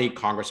raise money,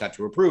 Congress had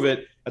to approve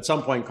it. At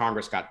some point,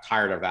 Congress got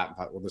tired of that and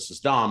thought, well, this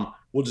is dumb.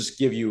 We'll just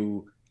give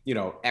you,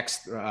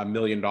 X $1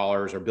 million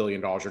or $1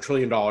 billion or $1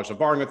 trillion of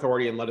borrowing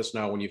authority and let us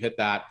know when you hit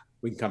that,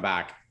 we can come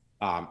back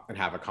and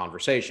have a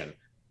conversation.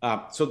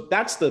 So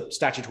that's the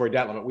statutory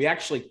debt limit. We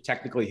actually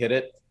technically hit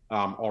it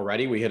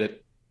already. We hit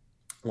it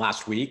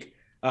last week.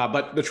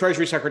 But the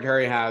Treasury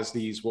Secretary has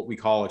these, what we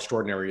call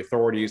extraordinary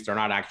authorities. They're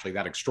not actually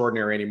that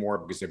extraordinary anymore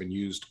because they've been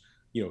used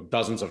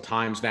dozens of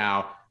times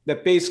now,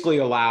 that basically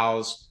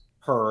allows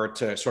her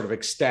to sort of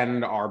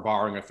extend our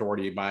borrowing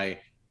authority by,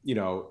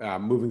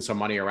 moving some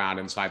money around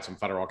inside some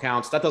federal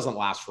accounts. That doesn't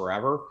last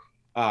forever.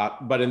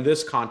 But in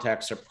this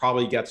context, it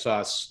probably gets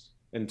us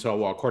until,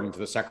 well, according to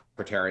the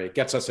secretary, it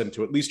gets us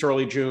into at least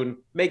early June,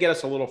 may get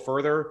us a little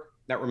further.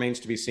 That remains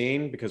to be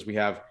seen because we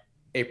have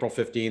April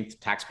 15th,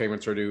 tax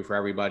payments are due for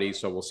everybody.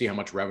 So we'll see how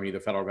much revenue the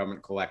federal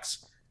government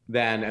collects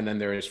then. And then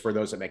there is, for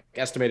those that make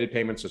estimated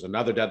payments, there's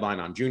another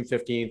deadline on June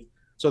 15th.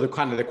 So the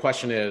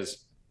question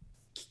is,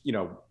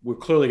 we're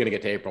clearly going to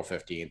get to April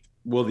 15th.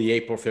 Will the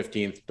April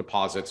 15th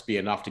deposits be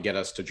enough to get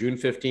us to June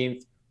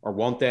 15th, or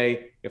won't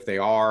they? If they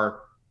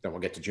are, then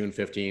we'll get to June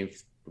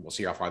 15th. We'll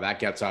see how far that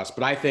gets us.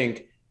 But I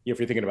think if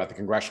you're thinking about the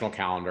congressional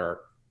calendar,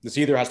 this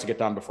either has to get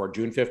done before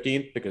June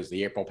 15th because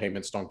the April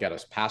payments don't get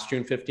us past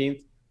June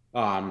 15th.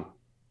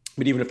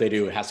 But even if they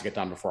do, it has to get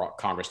done before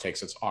Congress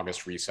takes its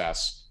August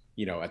recess,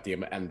 at the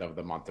end of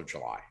the month of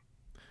July.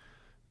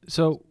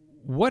 So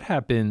what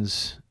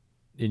happens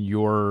in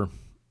your,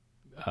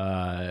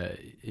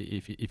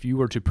 if you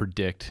were to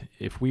predict,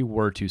 if we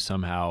were to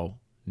somehow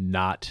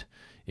not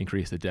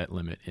increase the debt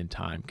limit in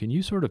time, can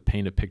you sort of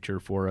paint a picture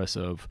for us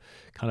of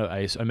kind of,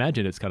 I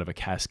imagine it's kind of a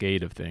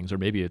cascade of things, or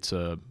maybe it's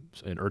an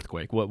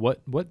earthquake. What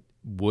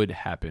would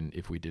happen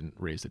if we didn't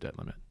raise the debt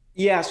limit?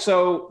 Yeah,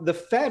 so the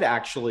Fed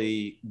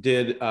actually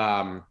did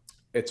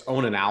its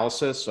own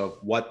analysis of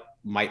what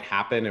might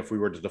happen if we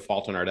were to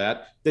default on our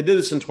debt. They did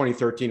this in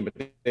 2013, but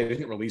they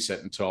didn't release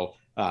it until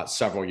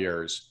several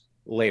years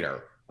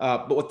later.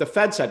 But what the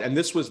Fed said, and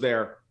this was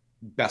their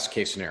best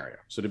case scenario.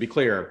 So to be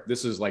clear,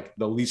 this is like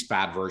the least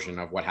bad version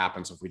of what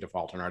happens if we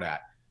default on our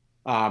debt.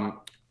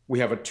 We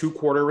have a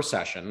 2-quarter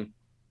recession.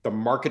 The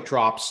market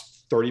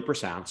drops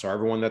 30%. So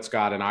everyone that's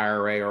got an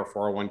IRA or a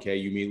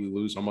 401k, you immediately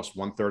lose almost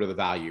 1/3 of the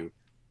value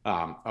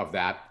of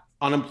that.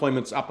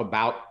 Unemployment's up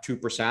about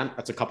 2%.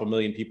 That's a couple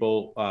million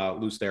people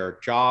lose their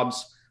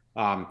jobs.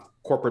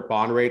 Corporate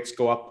bond rates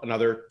go up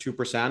another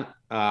 2%.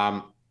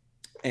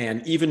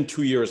 And even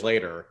 2 years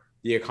later,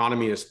 the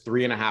economy is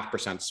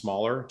 3.5%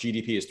 smaller.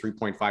 GDP is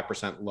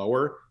 3.5%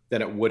 lower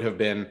than it would have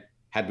been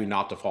had we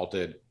not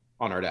defaulted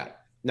on our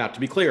debt. Now, to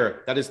be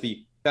clear, that is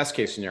the best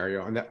case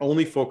scenario, and that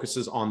only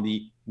focuses on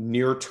the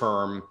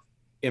near-term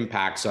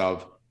impacts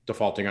of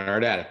defaulting on our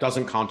debt. It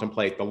doesn't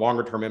contemplate the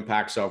longer-term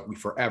impacts of we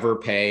forever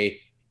pay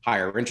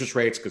higher interest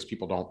rates because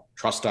people don't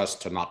trust us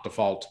to not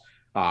default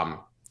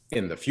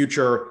in the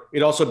future.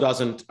 It also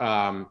doesn't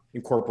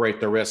incorporate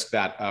the risk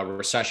that a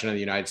recession in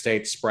the United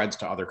States spreads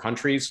to other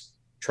countries,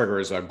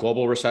 triggers a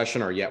global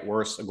recession, or yet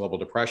worse, a global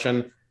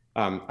depression.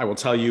 I will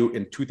tell you,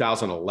 in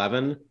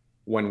 2011,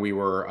 when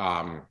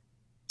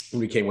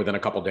we came within a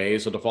couple of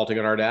days of defaulting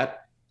on our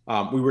debt,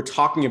 we were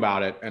talking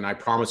about it, and I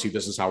promise you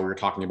this is how we were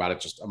talking about it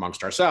just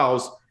amongst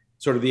ourselves.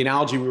 Sort of the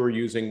analogy we were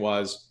using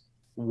was,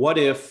 what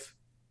if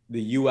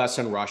the US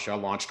and Russia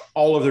launched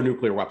all of their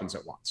nuclear weapons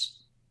at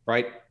once,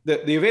 right?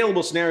 The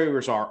available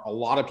scenarios are a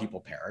lot of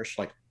people perish,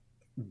 like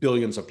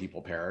billions of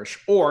people perish,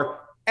 or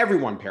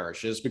everyone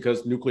perishes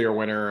because nuclear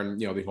winter and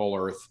the whole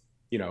Earth,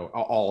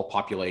 all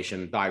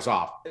population dies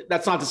off.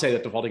 That's not to say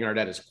that defaulting on our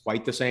debt is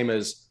quite the same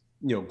as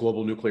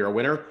global nuclear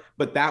winter,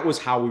 but that was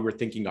how we were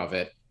thinking of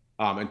it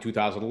in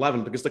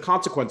 2011, because the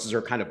consequences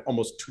are kind of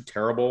almost too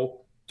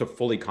terrible to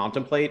fully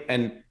contemplate.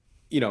 And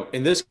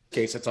in this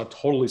case, it's a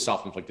totally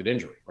self-inflicted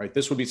injury, right?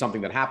 This would be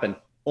something that happened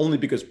only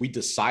because we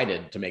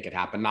decided to make it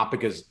happen, not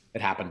because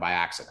it happened by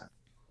accident.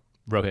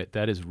 Rohit,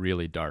 that is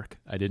really dark.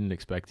 I didn't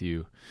expect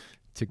you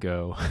to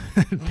go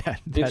that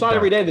it's not dark.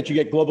 Every day that you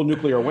get global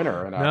nuclear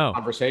winter in a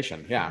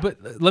conversation. Yeah.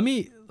 But let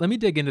me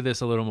dig into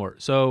this a little more.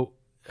 So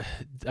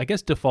I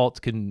guess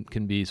default can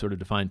be sort of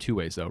defined two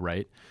ways though,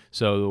 right?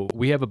 So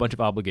we have a bunch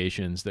of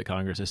obligations that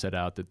Congress has set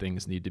out that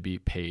things need to be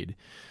paid.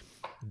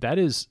 That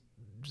is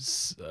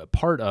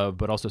part of,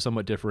 but also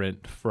somewhat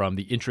different from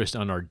the interest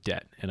on our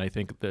debt. And I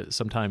think that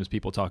sometimes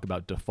people talk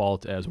about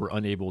default as we're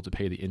unable to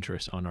pay the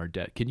interest on our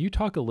debt. Can you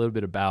talk a little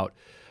bit about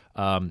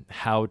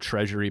how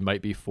Treasury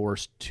might be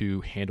forced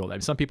to handle that? I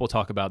mean, some people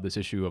talk about this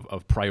issue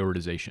of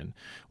prioritization.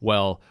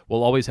 Well,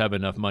 we'll always have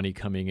enough money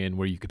coming in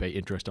where you could pay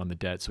interest on the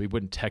debt, so we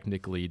wouldn't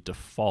technically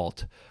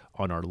default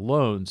on our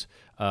loans.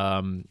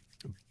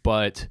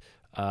 But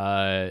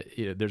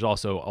there's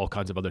also all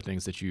kinds of other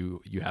things that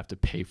you have to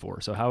pay for.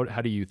 So how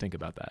do you think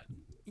about that?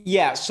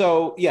 Yeah.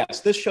 So yes,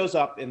 this shows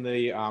up in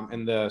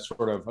the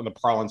sort of in the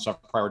parlance of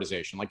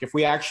prioritization. Like if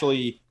we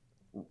actually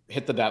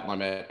hit the debt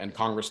limit and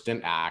Congress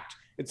didn't act,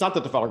 it's not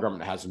that the federal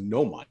government has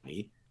no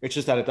money. It's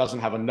just that it doesn't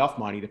have enough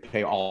money to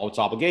pay all its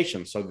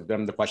obligations. So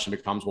then the question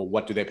becomes, well,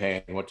 what do they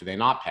pay and what do they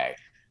not pay?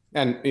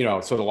 And,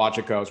 so the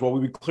logic goes, well, we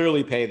would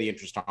clearly pay the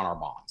interest on our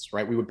bonds,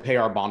 right? We would pay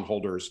our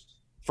bondholders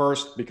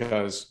first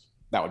because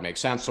that would make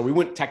sense. So we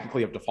wouldn't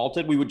technically have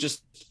defaulted. We would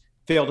just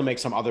fail to make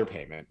some other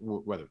payment,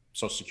 whether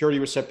Social Security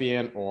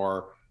recipient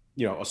or,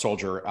 a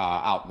soldier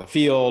out in the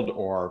field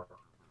or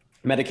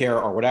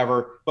Medicare or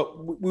whatever.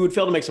 But we would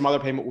fail to make some other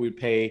payment. We would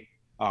pay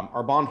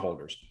our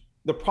bondholders.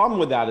 The problem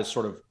with that is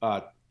sort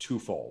of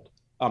twofold.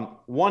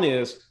 One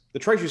is the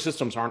Treasury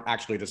systems aren't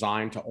actually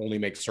designed to only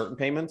make certain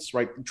payments,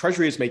 right?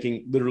 Treasury is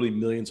making literally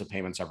millions of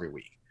payments every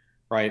week,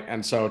 right?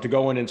 And so to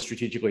go in and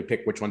strategically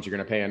pick which ones you're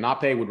going to pay and not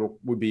pay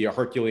would be a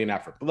Herculean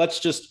effort. But let's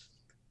just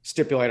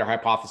stipulate or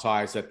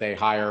hypothesize that they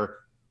hire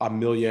 1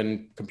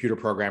 million computer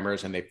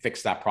programmers and they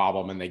fix that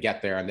problem and they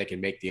get there and they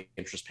can make the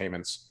interest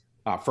payments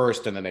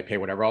first, and then they pay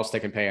whatever else they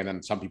can pay, and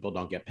then some people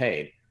don't get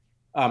paid.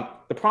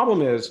 The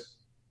problem is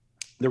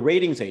the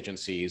ratings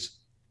agencies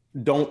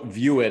don't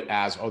view it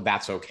as, oh,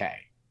 that's okay,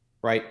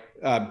 right?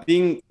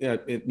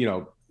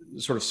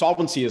 Sort of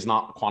solvency is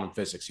not quantum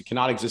physics. You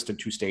cannot exist in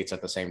two states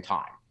at the same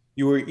time.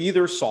 You are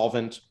either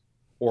solvent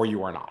or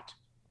you are not.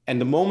 And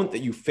the moment that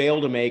you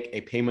fail to make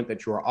a payment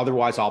that you are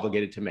otherwise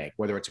obligated to make,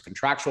 whether it's a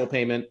contractual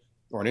payment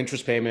or an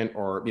interest payment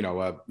or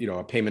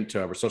a payment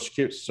to a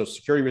Social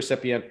Security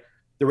recipient,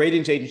 the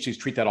ratings agencies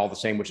treat that all the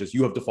same, which is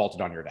you have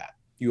defaulted on your debt.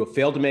 You have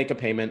failed to make a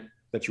payment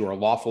that you are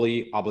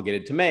lawfully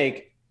obligated to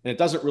make, and it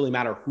doesn't really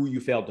matter who you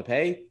failed to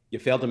pay. You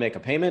failed to make a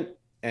payment,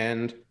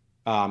 and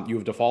you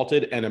have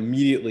defaulted, and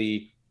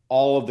immediately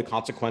all of the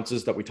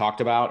consequences that we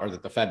talked about or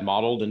that the Fed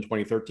modeled in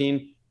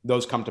 2013,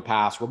 those come to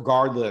pass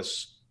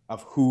regardless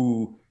of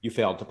who you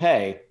failed to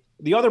pay.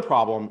 The other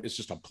problem is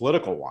just a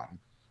political one,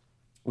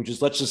 which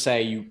is let's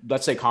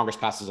say Congress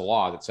passes a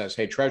law that says,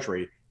 hey,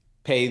 Treasury,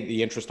 pay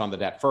the interest on the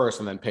debt first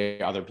and then pay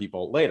other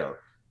people later.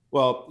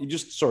 Well, you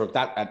just sort of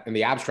that in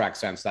the abstract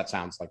sense, that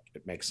sounds like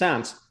it makes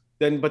sense.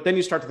 But then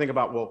you start to think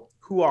about, well,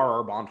 who are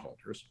our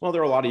bondholders? Well,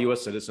 there are a lot of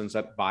U.S. citizens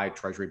that buy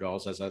Treasury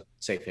bills as a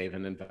safe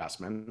haven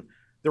investment.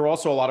 There are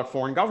also a lot of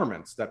foreign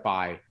governments that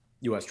buy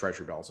U.S.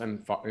 Treasury bills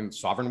and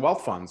sovereign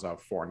wealth funds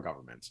of foreign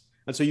governments.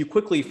 And so you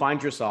quickly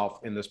find yourself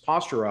in this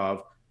posture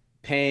of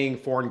paying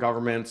foreign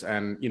governments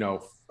and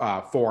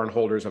foreign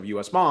holders of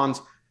U.S.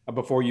 bonds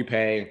before you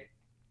pay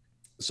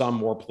some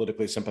more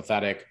politically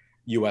sympathetic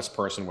U.S.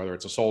 person, whether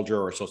it's a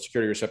soldier or a Social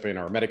Security recipient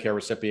or a Medicare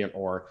recipient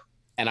or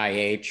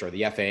NIH or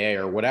the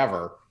FAA or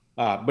whatever.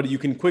 But you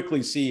can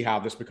quickly see how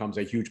this becomes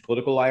a huge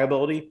political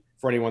liability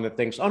for anyone that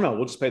thinks, oh, no,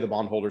 we'll just pay the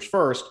bondholders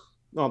first.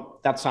 Well,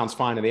 that sounds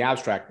fine in the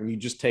abstract. When you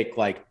just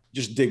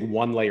dig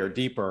one layer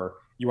deeper,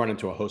 you run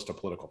into a host of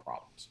political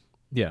problems.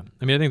 Yeah.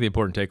 I mean, I think the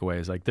important takeaway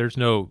is there's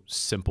no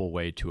simple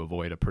way to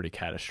avoid a pretty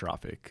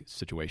catastrophic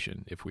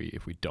situation if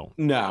we don't.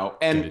 No.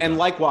 And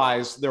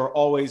likewise, there are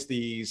always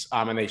these,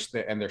 and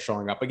they're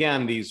showing up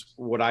again, these,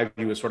 what I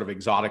view as sort of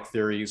exotic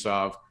theories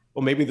of,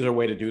 well, maybe there's a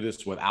way to do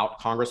this without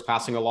Congress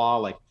passing a law.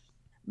 Like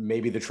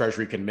maybe the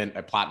Treasury can mint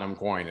a platinum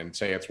coin and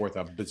say it's worth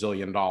 $1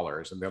 billion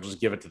and they'll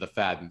just give it to the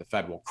Fed and the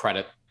Fed will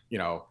credit,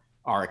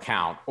 our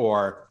account,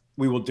 or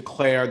we will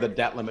declare the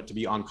debt limit to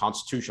be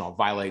unconstitutional,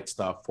 violates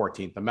the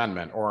 14th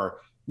Amendment,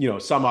 or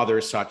some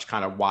other such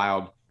kind of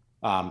wild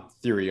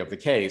theory of the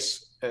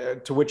case,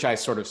 to which I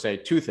sort of say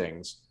two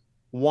things.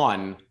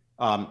 One,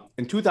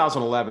 in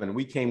 2011,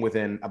 we came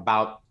within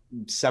about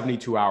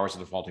 72 hours of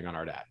defaulting on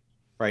our debt,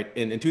 right?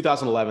 In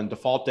 2011,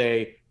 default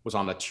day was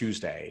on a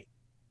Tuesday,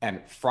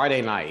 and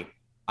Friday night,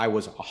 I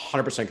was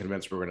 100%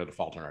 convinced we were going to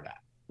default on our debt.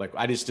 Like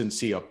I just didn't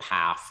see a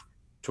path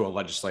to a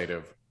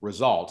legislative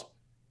result.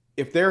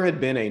 If there had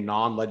been a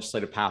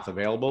non-legislative path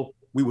available,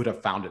 we would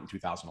have found it in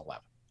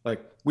 2011.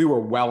 Like we were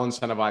well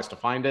incentivized to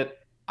find it.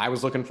 I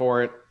was looking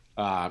for it.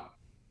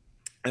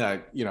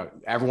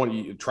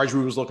 Everyone,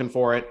 Treasury was looking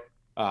for it.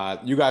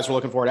 You guys were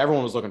looking for it.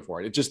 Everyone was looking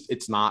for it.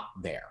 It's not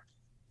there.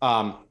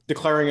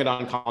 Declaring it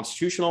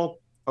unconstitutional.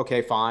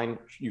 Okay, fine.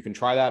 You can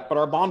try that. But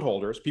our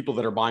bondholders, people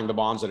that are buying the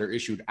bonds that are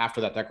issued after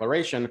that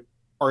declaration,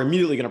 are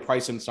immediately going to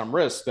price in some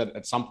risk that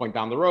at some point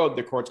down the road,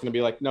 the court's going to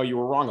be like, no, you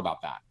were wrong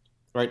about that,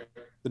 right?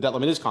 The debt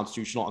limit is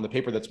constitutional, and the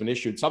paper that's been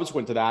issued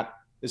subsequent to that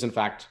is in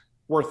fact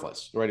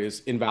worthless, right?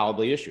 Is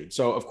invalidly issued.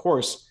 So of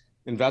course,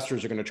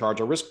 investors are going to charge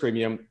a risk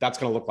premium. That's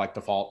going to look like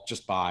default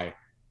just by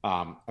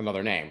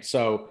another name.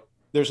 So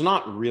there's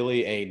not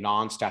really a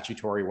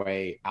non-statutory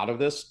way out of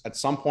this. At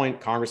some point,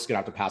 Congress is going to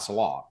have to pass a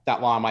law.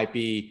 That law might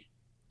be,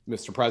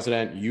 Mr.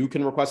 President, you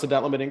can request a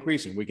debt limit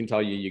increase, and we can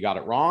tell you got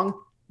it wrong,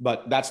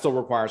 but that still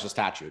requires a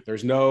statute.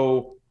 There's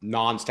no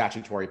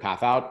non-statutory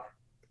path out.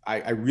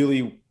 I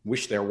really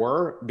wish there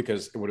were,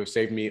 because it would have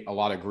saved me a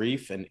lot of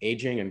grief and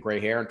aging and gray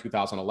hair in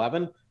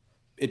 2011.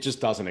 It just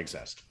doesn't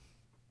exist.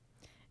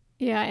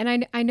 Yeah,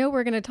 and I know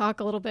we're going to talk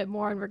a little bit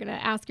more, and we're going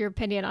to ask your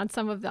opinion on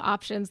some of the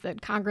options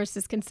that Congress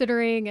is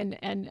considering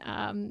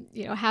and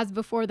has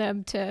before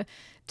them to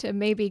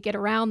maybe get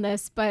around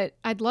this. But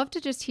I'd love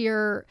to just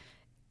hear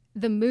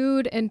the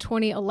mood in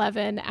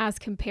 2011 as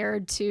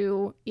compared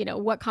to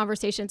what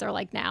conversations are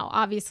like now.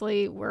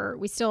 Obviously,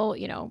 we still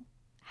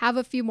have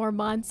a few more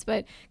months,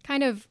 but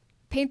kind of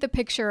paint the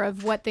picture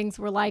of what things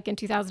were like in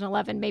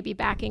 2011, maybe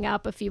backing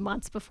up a few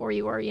months before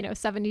you were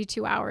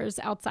 72 hours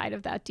outside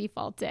of that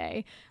default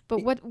day.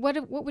 But what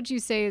would you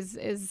say is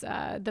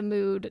the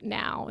mood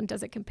now, and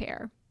does it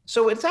compare?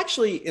 So it's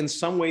actually in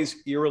some ways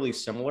eerily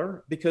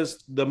similar,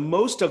 because the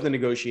most of the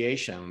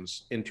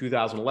negotiations in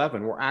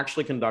 2011 were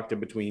actually conducted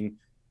between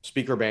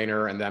Speaker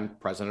Boehner and then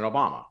President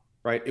Obama,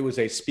 right? It was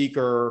a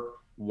Speaker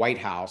White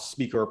House,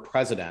 Speaker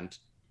President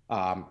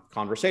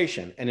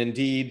conversation. And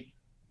indeed,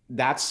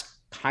 that's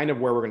kind of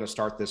where we're going to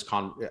start this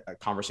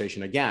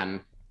conversation again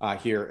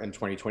here in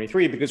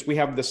 2023, because we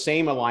have the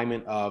same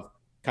alignment of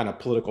kind of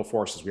political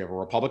forces. We have a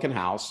Republican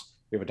House,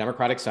 we have a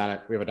Democratic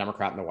Senate, we have a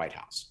Democrat in the White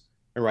House.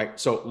 All right.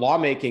 So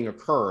lawmaking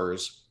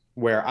occurs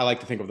where I like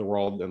to think of the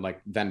world in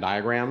like Venn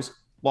diagrams.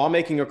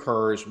 Lawmaking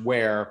occurs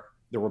where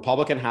the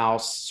Republican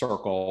House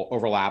circle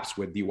overlaps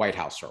with the White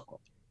House circle.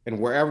 And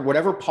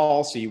whatever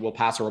policy will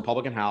pass a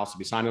Republican House to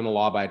be signed into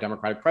law by a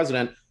Democratic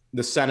president,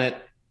 the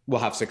Senate will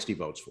have 60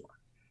 votes for.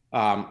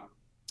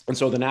 And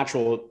so the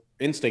natural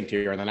instinct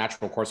here and the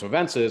natural course of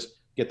events is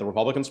get the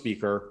Republican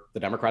speaker, the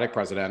Democratic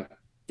president,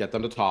 get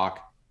them to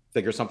talk,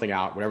 figure something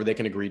out, whatever they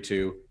can agree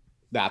to.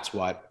 That's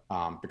what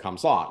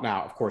becomes law.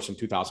 Now, of course, in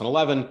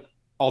 2011,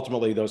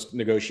 ultimately, those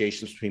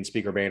negotiations between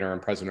Speaker Boehner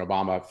and President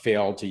Obama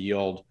failed to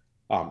yield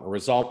a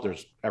result.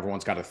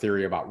 Everyone's got a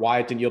theory about why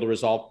it didn't yield a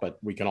result, but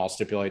we can all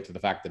stipulate to the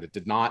fact that it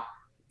did not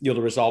yield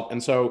a result.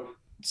 And so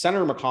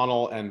Senator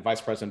McConnell and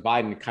Vice President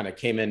Biden kind of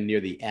came in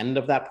near the end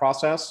of that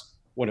process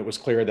when it was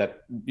clear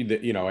that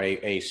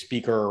a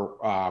speaker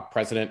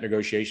president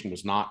negotiation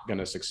was not going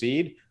to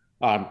succeed.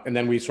 And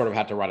then we sort of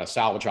had to run a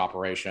salvage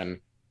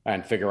operation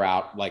and figure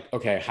out, like,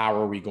 okay, how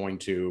are we going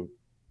to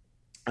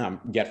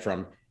get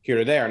from here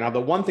to there? Now,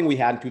 the one thing we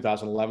had in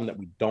 2011 that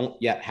we don't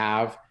yet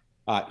have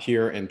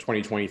here in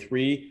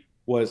 2023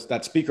 was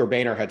that Speaker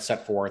Boehner had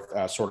set forth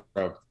sort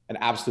of an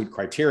absolute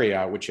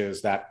criteria, which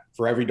is that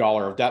for every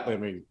dollar of debt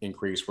limit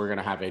increase, we're going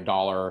to have a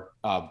dollar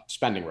of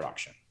spending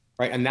reduction,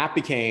 right? And that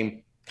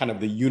became kind of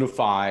the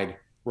unified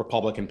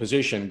Republican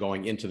position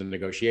going into the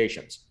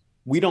negotiations.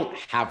 We don't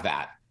have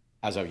that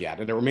as of yet.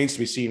 And it remains to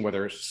be seen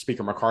whether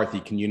Speaker McCarthy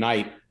can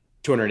unite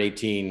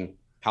 218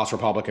 House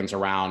Republicans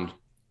around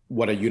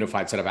what a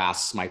unified set of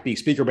asks might be.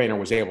 Speaker Boehner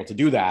was able to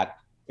do that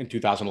in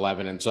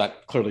 2011. And so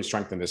that clearly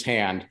strengthened his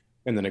hand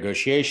in the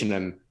negotiation.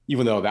 And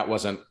even though that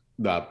wasn't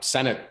the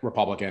Senate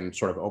Republican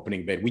sort of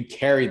opening bid, we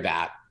carried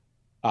that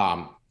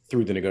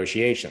through the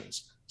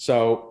negotiations.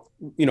 So,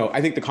 I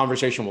think the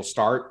conversation will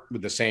start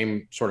with the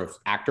same sort of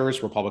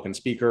actors, Republican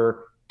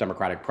speaker,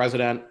 Democratic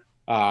president.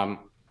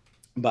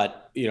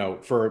 But,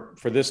 for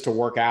this to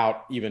work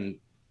out, even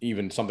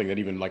something that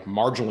even like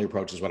marginally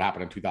approaches what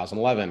happened in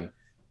 2011,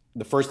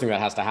 the first thing that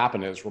has to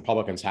happen is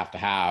Republicans have to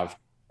have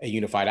a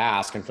unified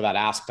ask. And for that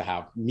ask to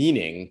have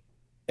meaning,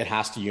 it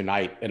has to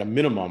unite at a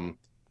minimum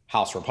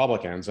House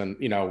Republicans. And,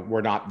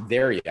 we're not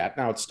there yet.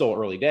 Now, it's still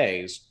early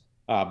days,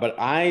 but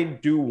I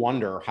do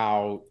wonder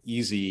how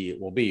easy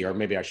it will be, or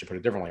maybe I should put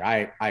it differently.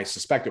 I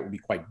suspect it will be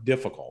quite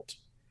difficult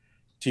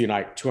to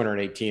unite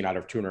 218 out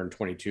of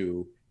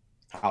 222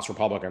 House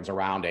Republicans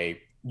around a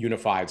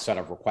unified set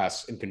of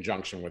requests in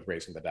conjunction with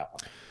raising the debt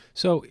limit.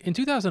 So in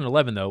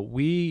 2011, though,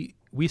 we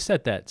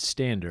set that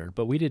standard,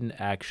 but we didn't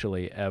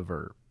actually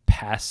ever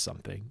pass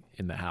something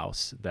in the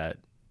House that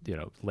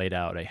laid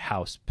out a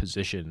House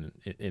position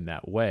in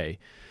that way.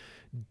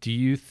 Do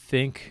you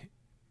think?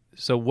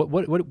 So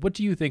what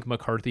do you think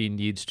McCarthy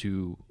needs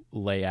to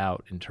lay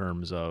out in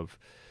terms of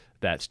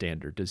that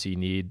standard? Does he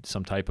need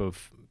some type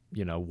of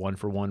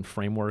one-for-one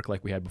framework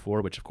like we had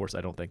before, which of course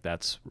I don't think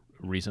that's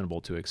reasonable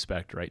to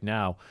expect right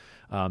now.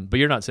 But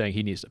you're not saying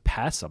he needs to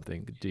pass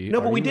something, do you?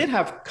 No, but we did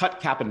have cut,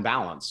 cap, and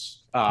balance.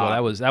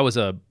 Well, that was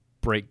a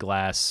break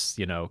glass,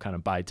 kind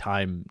of buy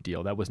time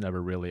deal. That was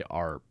never really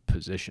our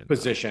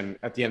position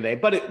at the end of the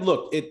day. But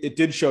it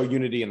did show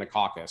unity in the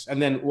caucus.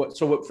 And then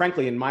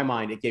frankly, in my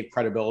mind, it gave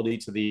credibility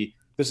to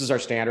this is our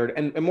standard.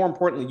 And more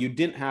importantly, you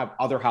didn't have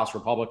other House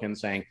Republicans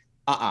saying,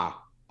 I'm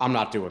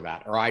not doing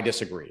that, or I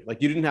disagree.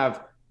 Like, you didn't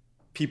have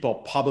people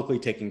publicly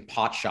taking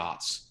pot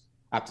shots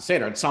at the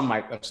standard. Some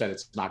might have said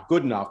it's not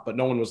good enough, but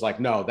no one was like,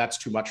 no, that's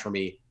too much for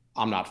me.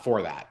 I'm not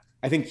for that.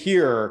 I think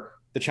here,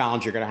 the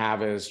challenge you're going to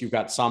have is you've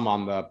got some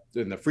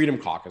in the Freedom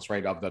Caucus,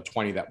 right, of the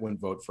 20 that wouldn't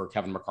vote for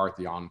Kevin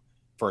McCarthy on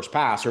first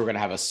pass, who are going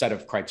to have a set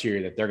of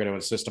criteria that they're going to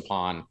insist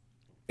upon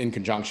in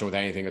conjunction with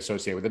anything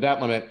associated with the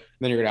debt limit. And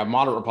then you're going to have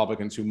moderate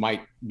Republicans who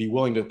might be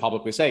willing to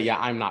publicly say, yeah,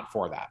 I'm not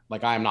for that.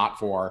 Like, I'm not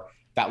for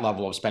that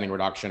level of spending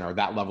reduction or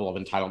that level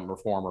of entitlement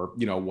reform or,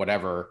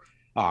 whatever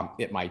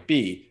it might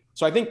be.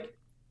 So I think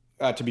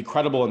to be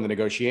credible in the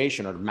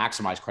negotiation or to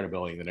maximize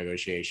credibility in the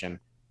negotiation,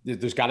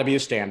 there's got to be a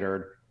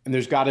standard. And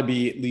there's got to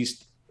be at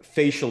least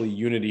facially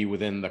unity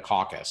within the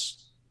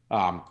caucus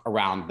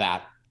around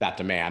that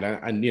demand.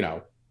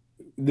 And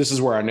this is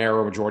where a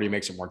narrow majority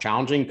makes it more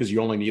challenging, because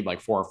you only need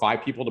like 4 or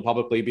 5 people to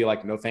publicly be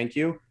like, no, thank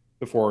you,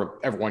 before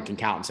everyone can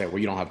count and say, well,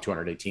 you don't have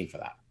 218 for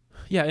that.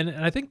 Yeah, and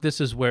I think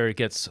this is where it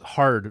gets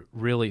hard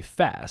really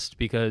fast,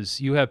 because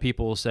you have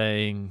people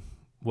saying,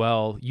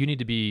 well, you need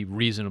to be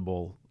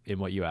reasonable in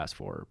what you ask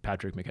for.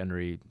 Patrick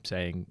McHenry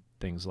saying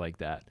things like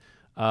that.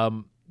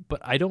 But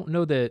I don't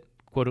know that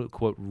quote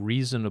unquote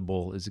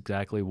reasonable is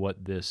exactly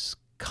what this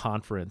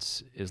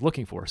conference is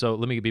looking for. So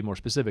let me be more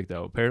specific,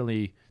 though.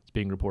 Apparently, it's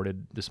being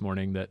reported this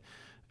morning that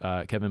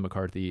Kevin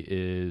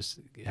McCarthy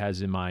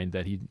has in mind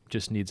that he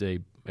just needs a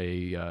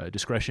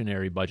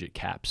discretionary budget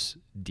caps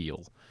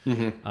deal.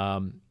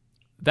 Mm-hmm.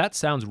 That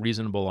sounds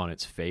reasonable on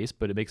its face,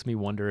 but it makes me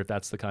wonder if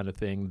that's the kind of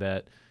thing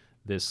that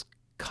this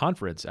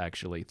conference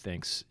actually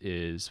thinks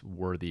is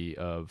worthy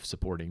of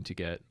supporting to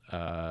get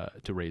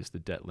to raise the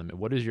debt limit.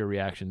 What is your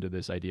reaction to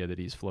this idea that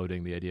he's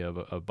floating the idea of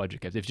a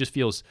budget caps? It just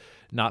feels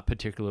not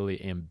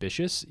particularly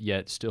ambitious,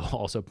 yet still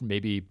also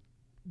maybe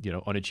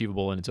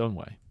unachievable in its own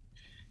way.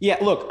 Yeah,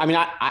 look, I mean,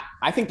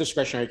 I think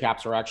discretionary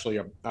caps are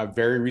actually a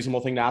very reasonable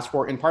thing to ask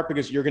for, in part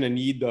because you're going to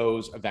need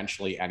those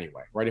eventually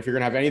anyway, right? If you're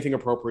going to have anything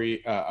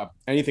appropriate,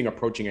 anything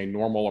approaching a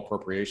normal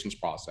appropriations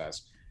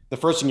process, the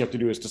first thing you have to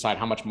do is decide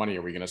how much money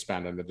are we going to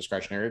spend in the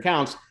discretionary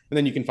accounts, and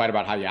then you can fight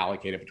about how you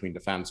allocate it between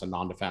defense and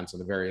non-defense and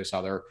the various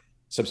other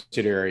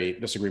subsidiary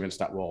disagreements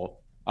that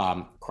will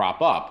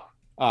crop up.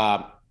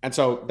 And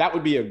so that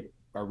would be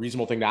a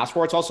reasonable thing to ask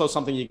for. It's also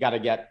something you got to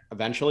get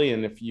eventually,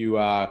 and if you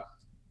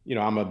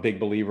I'm a big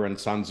believer in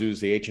Sun Tzu's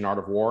The Ancient Art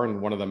of War,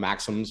 and one of the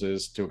maxims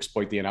is to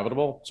exploit the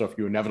inevitable. So if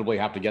you inevitably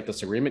have to get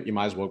this agreement, you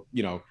might as well,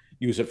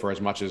 use it for as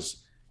much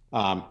as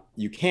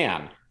you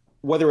can.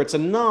 Whether it's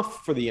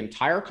enough for the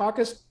entire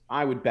caucus,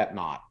 I would bet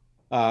not.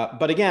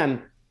 But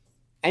again,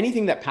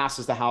 anything that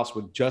passes the House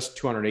with just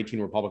 218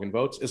 Republican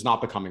votes is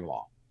not becoming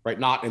law, right?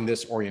 Not in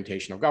this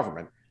orientation of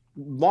government.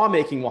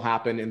 Lawmaking will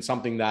happen in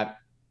something that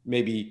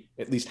maybe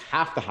at least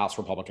half the House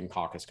Republican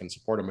caucus can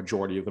support, a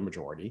majority of the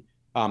majority.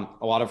 A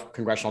lot of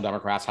congressional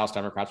Democrats, House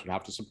Democrats would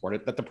have to support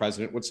it, that the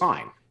president would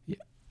sign. Yeah.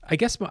 I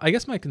guess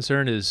my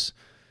concern is,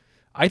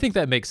 I think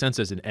that makes sense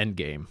as an end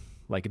game.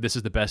 Like, this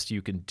is the best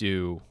you can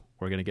do.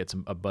 We're going to get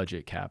a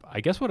budget cap.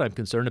 I guess what I'm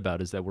concerned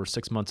about is that we're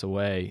 6 months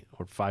away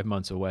or 5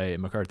 months away,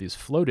 and McCarthy's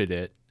floated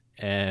it.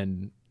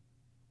 And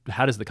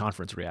how does the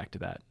conference react to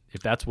that?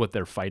 If that's what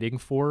they're fighting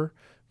for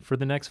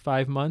the next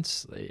 5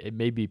 months, it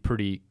may be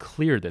pretty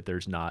clear that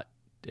there's not.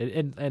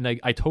 And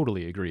I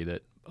totally agree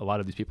that a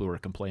lot of these people who are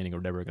complaining are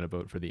never going to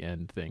vote for the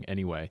end thing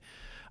anyway.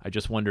 I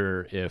just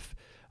wonder if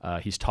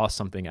he's tossed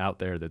something out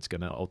there that's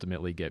going to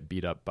ultimately get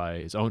beat up by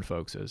his own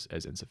folks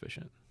as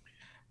insufficient.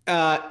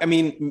 I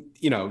mean,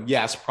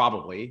 yes,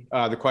 probably.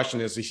 The question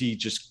is he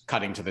just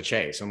cutting to the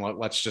chase? And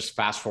let's just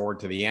fast forward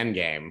to the end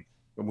game.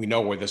 And we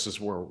know where this is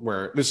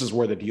where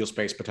the deal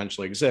space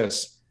potentially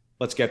exists.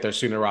 Let's get there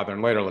sooner rather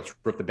than later. Let's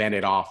rip the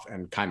Band-Aid off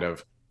and kind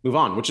of move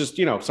on, which is,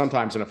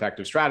 sometimes an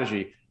effective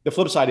strategy. The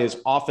flip side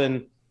is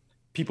often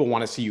people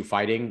want to see you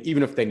fighting,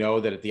 even if they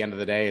know that at the end of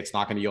the day, it's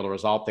not going to yield a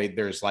result.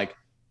 There's like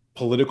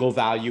political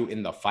value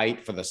in the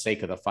fight for the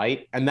sake of the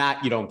fight. And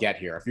that you don't get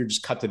here. If you're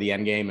just cut to the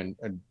end game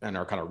and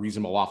are kind of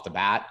reasonable off the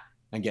bat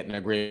and get an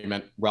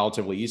agreement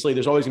relatively easily,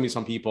 there's always going to be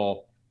some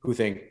people who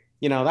think,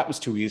 that was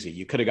too easy.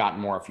 You could have gotten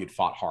more if you'd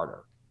fought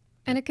harder.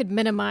 And it could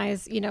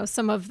minimize,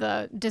 some of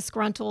the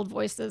disgruntled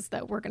voices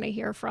that we're going to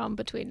hear from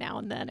between now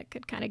and then. It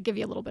could kind of give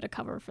you a little bit of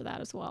cover for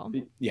that as well.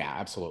 Yeah,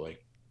 absolutely.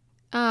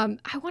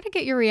 I want to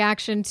get your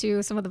reaction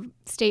to some of the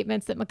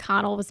statements that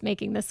McConnell was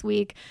making this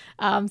week,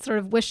 sort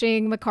of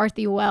wishing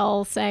McCarthy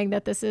well, saying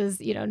that this is,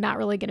 not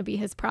really going to be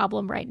his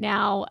problem right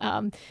now.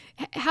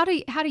 How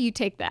do you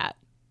take that?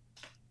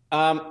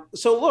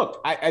 So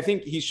look, I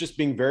think he's just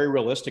being very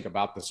realistic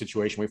about the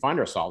situation we find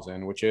ourselves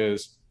in, which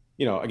is,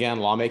 again,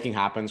 lawmaking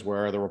happens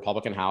where the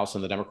Republican House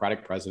and the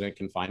Democratic president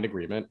can find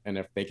agreement. And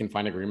if they can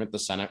find agreement, the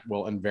Senate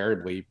will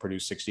invariably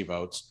produce 60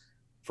 votes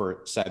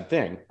for said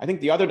thing. I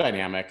think the other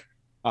dynamic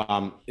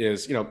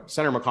is,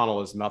 Senator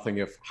McConnell is nothing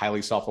if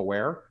highly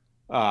self-aware.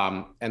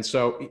 And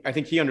so I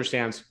think he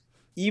understands,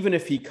 even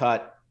if he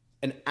cut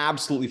an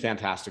absolutely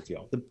fantastic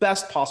deal, the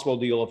best possible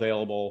deal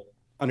available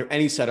under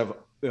any set of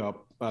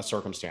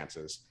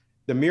circumstances,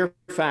 the mere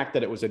fact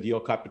that it was a deal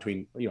cut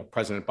between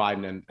President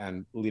Biden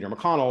and Leader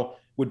McConnell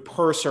would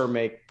per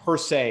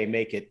se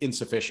make it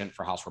insufficient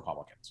for House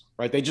Republicans,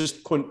 right? They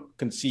just couldn't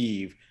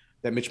conceive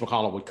that Mitch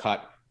McConnell would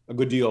cut a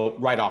good deal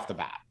right off the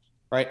bat,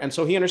 right? And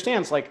so he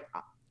understands, like,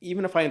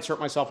 even if I insert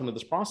myself into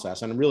this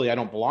process, and really I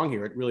don't belong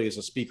here, it really is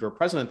a speaker or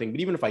president thing, but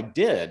even if I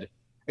did,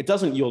 it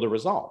doesn't yield a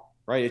result,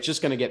 right? It's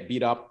just going to get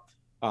beat up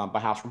by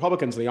House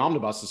Republicans. The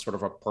omnibus is sort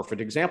of a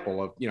perfect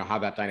example of how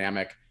that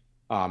dynamic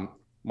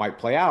might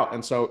play out.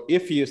 And so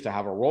if he is to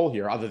have a role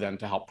here, other than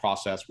to help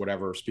process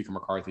whatever Speaker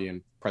McCarthy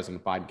and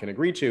President Biden can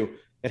agree to,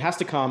 it has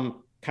to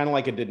come kind of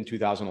like it did in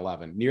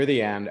 2011, near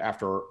the end,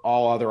 after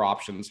all other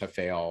options have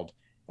failed.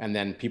 And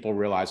then people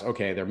realize,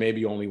 okay, there may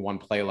be only one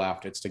play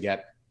left. It's to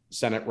get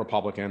Senate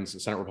Republican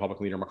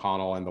Leader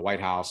McConnell and the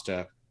White House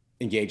to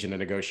engage in a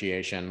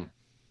negotiation,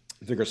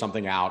 figure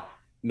something out.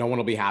 No one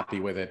will be happy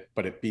with it,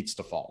 but it beats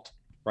default,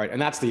 right?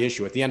 And that's the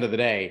issue. At the end of the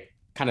day,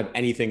 kind of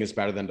anything is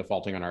better than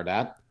defaulting on our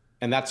debt.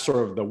 And that's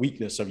sort of the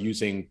weakness of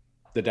using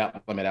the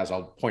debt limit as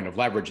a point of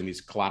leverage in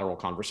these collateral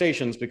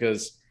conversations,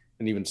 because,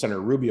 and even Senator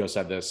Rubio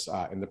said this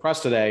in the press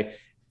today,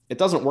 it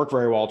doesn't work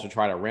very well to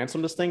try to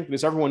ransom this thing,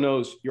 because everyone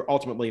knows you're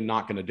ultimately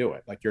not going to do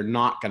it. Like, you're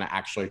not going to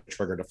actually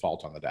trigger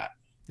default on the debt.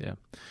 Yeah.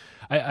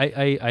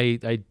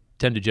 I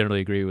tend to generally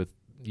agree with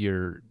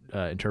your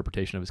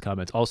interpretation of his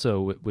comments.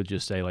 Also would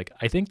just say, like,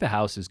 I think the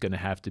House is going to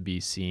have to be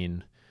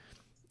seen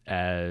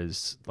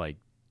as like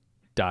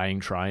dying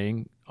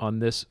trying on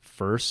this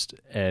first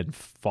and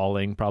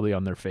falling probably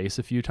on their face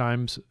a few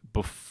times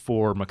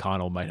before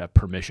McConnell might have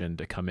permission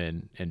to come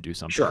in and do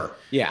something. Sure.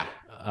 Yeah.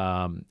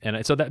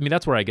 And so that, I mean,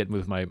 that's where I get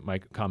with my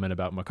comment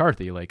about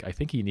McCarthy. Like, I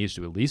think he needs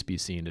to at least be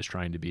seen as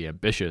trying to be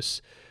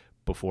ambitious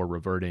before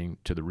reverting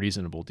to the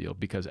reasonable deal,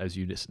 because as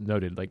you just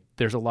noted, like,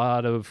 there's a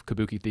lot of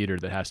kabuki theater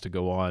that has to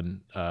go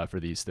on for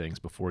these things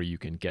before you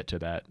can get to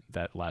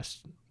that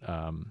last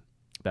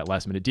that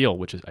last minute deal,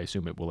 which is, I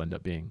assume it will end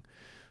up being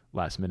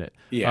last minute.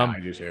 Yeah,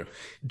 I do too.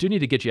 Do need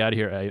to get you out of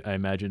here, I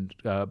imagine,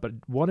 but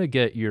want to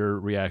get your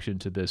reaction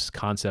to this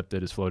concept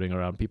that is floating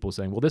around. People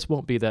saying, well, this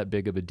won't be that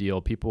big of a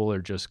deal. People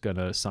are just going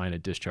to sign a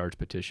discharge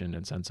petition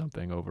and send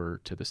something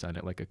over to the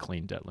Senate, like a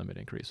clean debt limit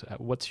increase.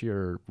 What's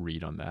your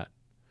read on that?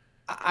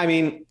 I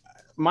mean,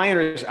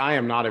 I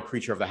am not a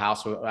creature of the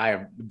House. I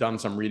have done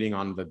some reading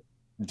on the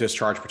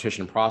discharge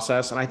petition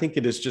process, and I think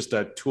it is just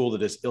a tool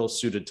that is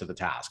ill-suited to the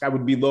task. I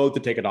would be loath to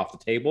take it off the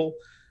table.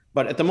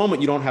 But at the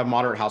moment, you don't have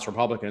moderate House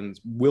Republicans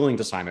willing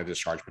to sign a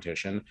discharge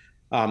petition.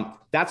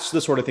 That's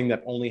the sort of thing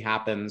that only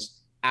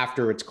happens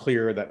after it's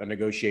clear that a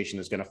negotiation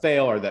is going to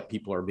fail or that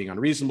people are being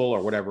unreasonable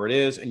or whatever it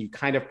is. And you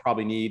kind of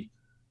probably need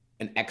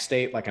an X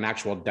date, like an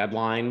actual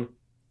deadline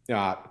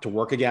to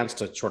work against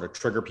to sort of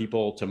trigger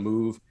people to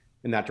move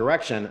in that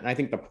direction. And I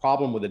think the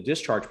problem with a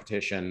discharge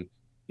petition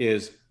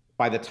is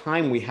by the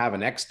time we have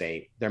an X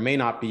date, there may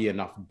not be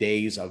enough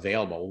days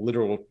available,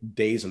 literal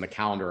days in the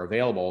calendar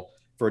available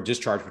for a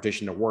discharge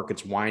petition to work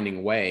its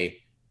winding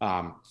way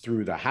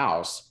through the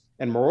House.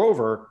 And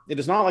moreover, it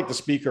is not like the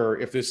Speaker,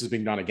 if this is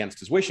being done against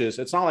his wishes,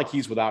 it's not like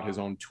he's without his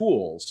own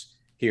tools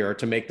here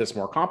to make this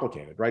more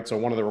complicated, right? So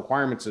one of the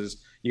requirements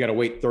is you got to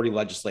wait 30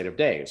 legislative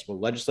days. Well,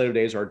 legislative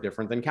days are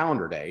different than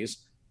calendar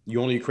days.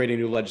 You only create a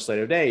new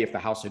legislative day if the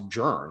House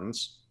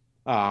adjourns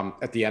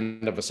at the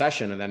end of a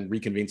session and then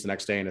reconvenes the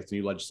next day and it's a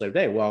new legislative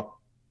day. Well,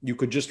 you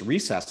could just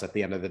recess at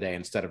the end of the day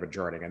instead of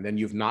adjourning. And then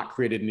you've not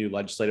created a new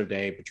legislative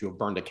day, but you have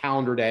burned a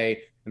calendar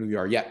day, and we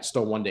are yet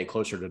still one day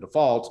closer to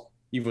default,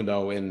 even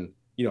though in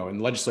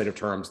legislative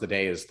terms, the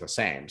day is the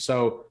same.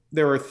 So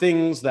there are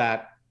things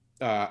that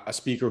a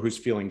speaker who's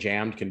feeling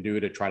jammed can do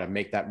to try to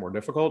make that more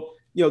difficult.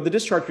 The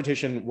discharge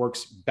petition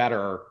works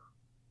better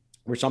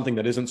for something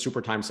that isn't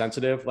super time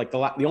sensitive. Like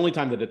the only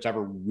time that it's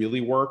ever really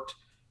worked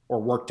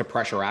to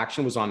pressure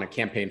action was on a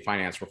campaign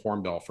finance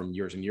reform bill from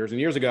years and years and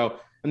years ago.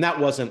 And that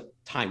wasn't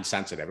time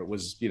sensitive. It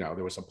was,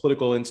 there was a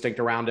political instinct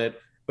around it,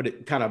 but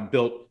it kind of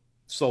built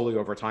slowly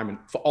over time and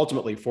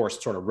ultimately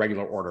forced sort of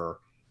regular order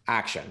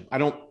action. I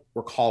don't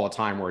recall a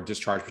time where a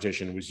discharge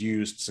petition was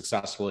used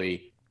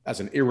successfully as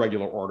an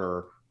irregular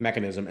order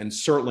mechanism, and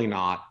certainly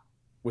not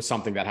with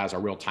something that has a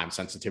real time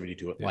sensitivity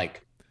to it,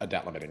 like a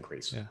debt limit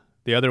increase. Yeah.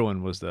 The other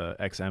one was the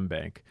XM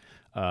Bank.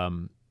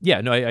 I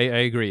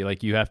agree.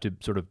 Like, you have to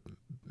sort of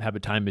have a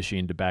time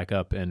machine to back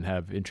up and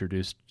have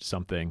introduced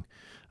something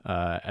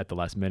at the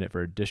last minute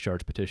for a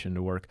discharge petition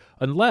to work,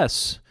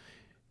 unless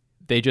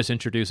they just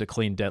introduce a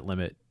clean debt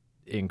limit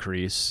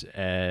increase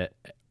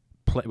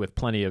with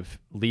plenty of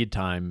lead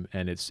time,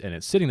 and it's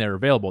sitting there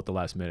available at the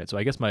last minute. So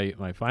I guess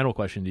my final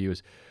question to you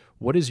is,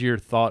 what is your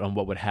thought on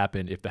what would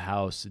happen if the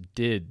House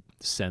did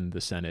send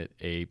the Senate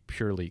a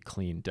purely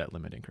clean debt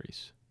limit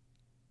increase?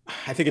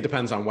 I think it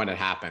depends on when it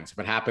happens. If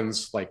it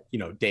happens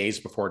days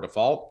before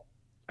default,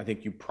 I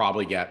think you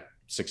probably get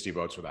 60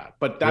 votes for that.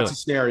 But that's a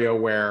scenario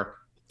where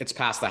it's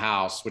passed the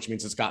House, which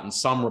means it's gotten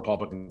some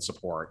Republican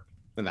support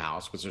in the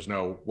House, because there's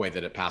no way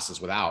that it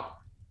passes without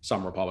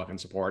some Republican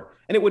support.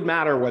 And it would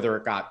matter whether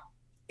it got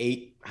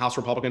 8 House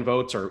Republican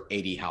votes or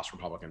 80 House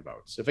Republican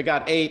votes. If it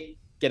got 8,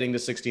 getting to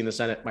 60 in the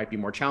Senate might be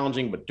more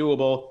challenging, but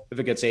doable. If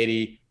it gets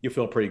 80, you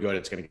feel pretty good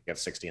it's going to get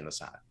 60 in the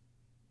Senate.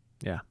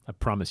 Yeah, I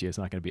promise you it's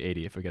not going to be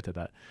 80 if we get to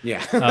that.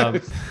 Yeah.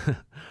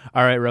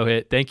 All right,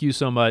 Rohit, thank you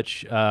so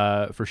much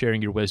for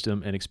sharing your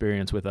wisdom and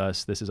experience with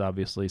us. This is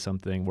obviously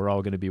something we're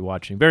all going to be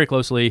watching very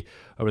closely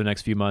over the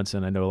next few months,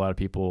 and I know a lot of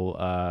people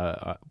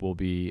will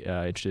be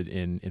interested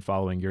in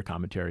following your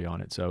commentary on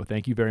it. So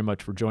thank you very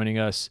much for joining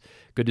us.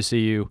 Good to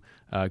see you.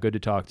 Good to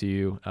talk to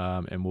you,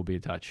 and we'll be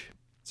in touch.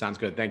 Sounds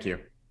good. Thank you.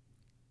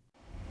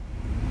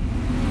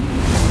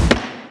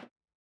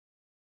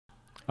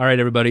 All right,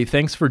 everybody.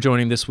 Thanks for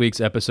joining this week's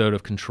episode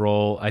of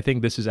Control. I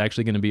think this is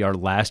actually going to be our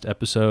last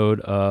episode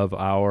of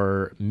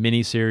our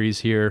mini-series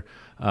here.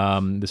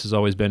 This has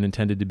always been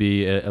intended to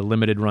be a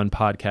limited run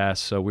podcast,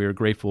 so we are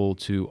grateful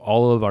to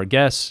all of our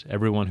guests,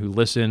 everyone who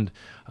listened.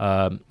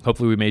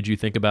 Hopefully we made you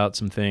think about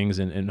some things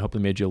and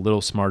hopefully made you a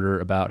little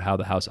smarter about how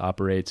the House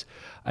operates.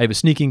 I have a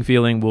sneaking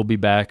feeling we'll be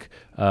back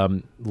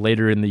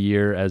later in the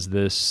year as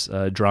this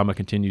drama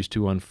continues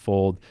to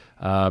unfold.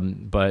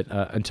 But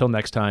until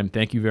next time,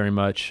 thank you very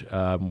much.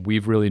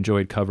 We've really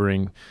enjoyed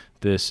covering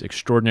this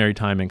extraordinary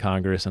time in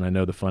Congress, and I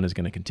know the fun is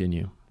going to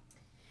continue.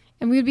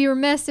 And we'd be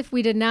remiss if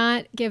we did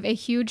not give a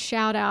huge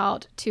shout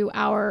out to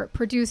our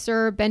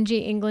producer,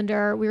 Benji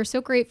Englander. We are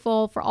so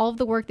grateful for all of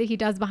the work that he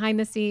does behind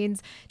the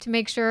scenes to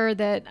make sure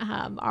that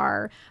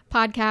our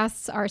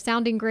podcasts are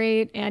sounding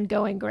great and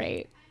going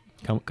great.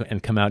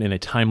 Come out in a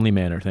timely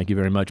manner. Thank you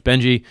very much,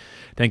 Benji.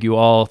 Thank you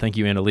all. Thank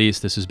you, Annalise.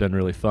 This has been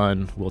really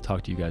fun. We'll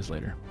talk to you guys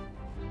later.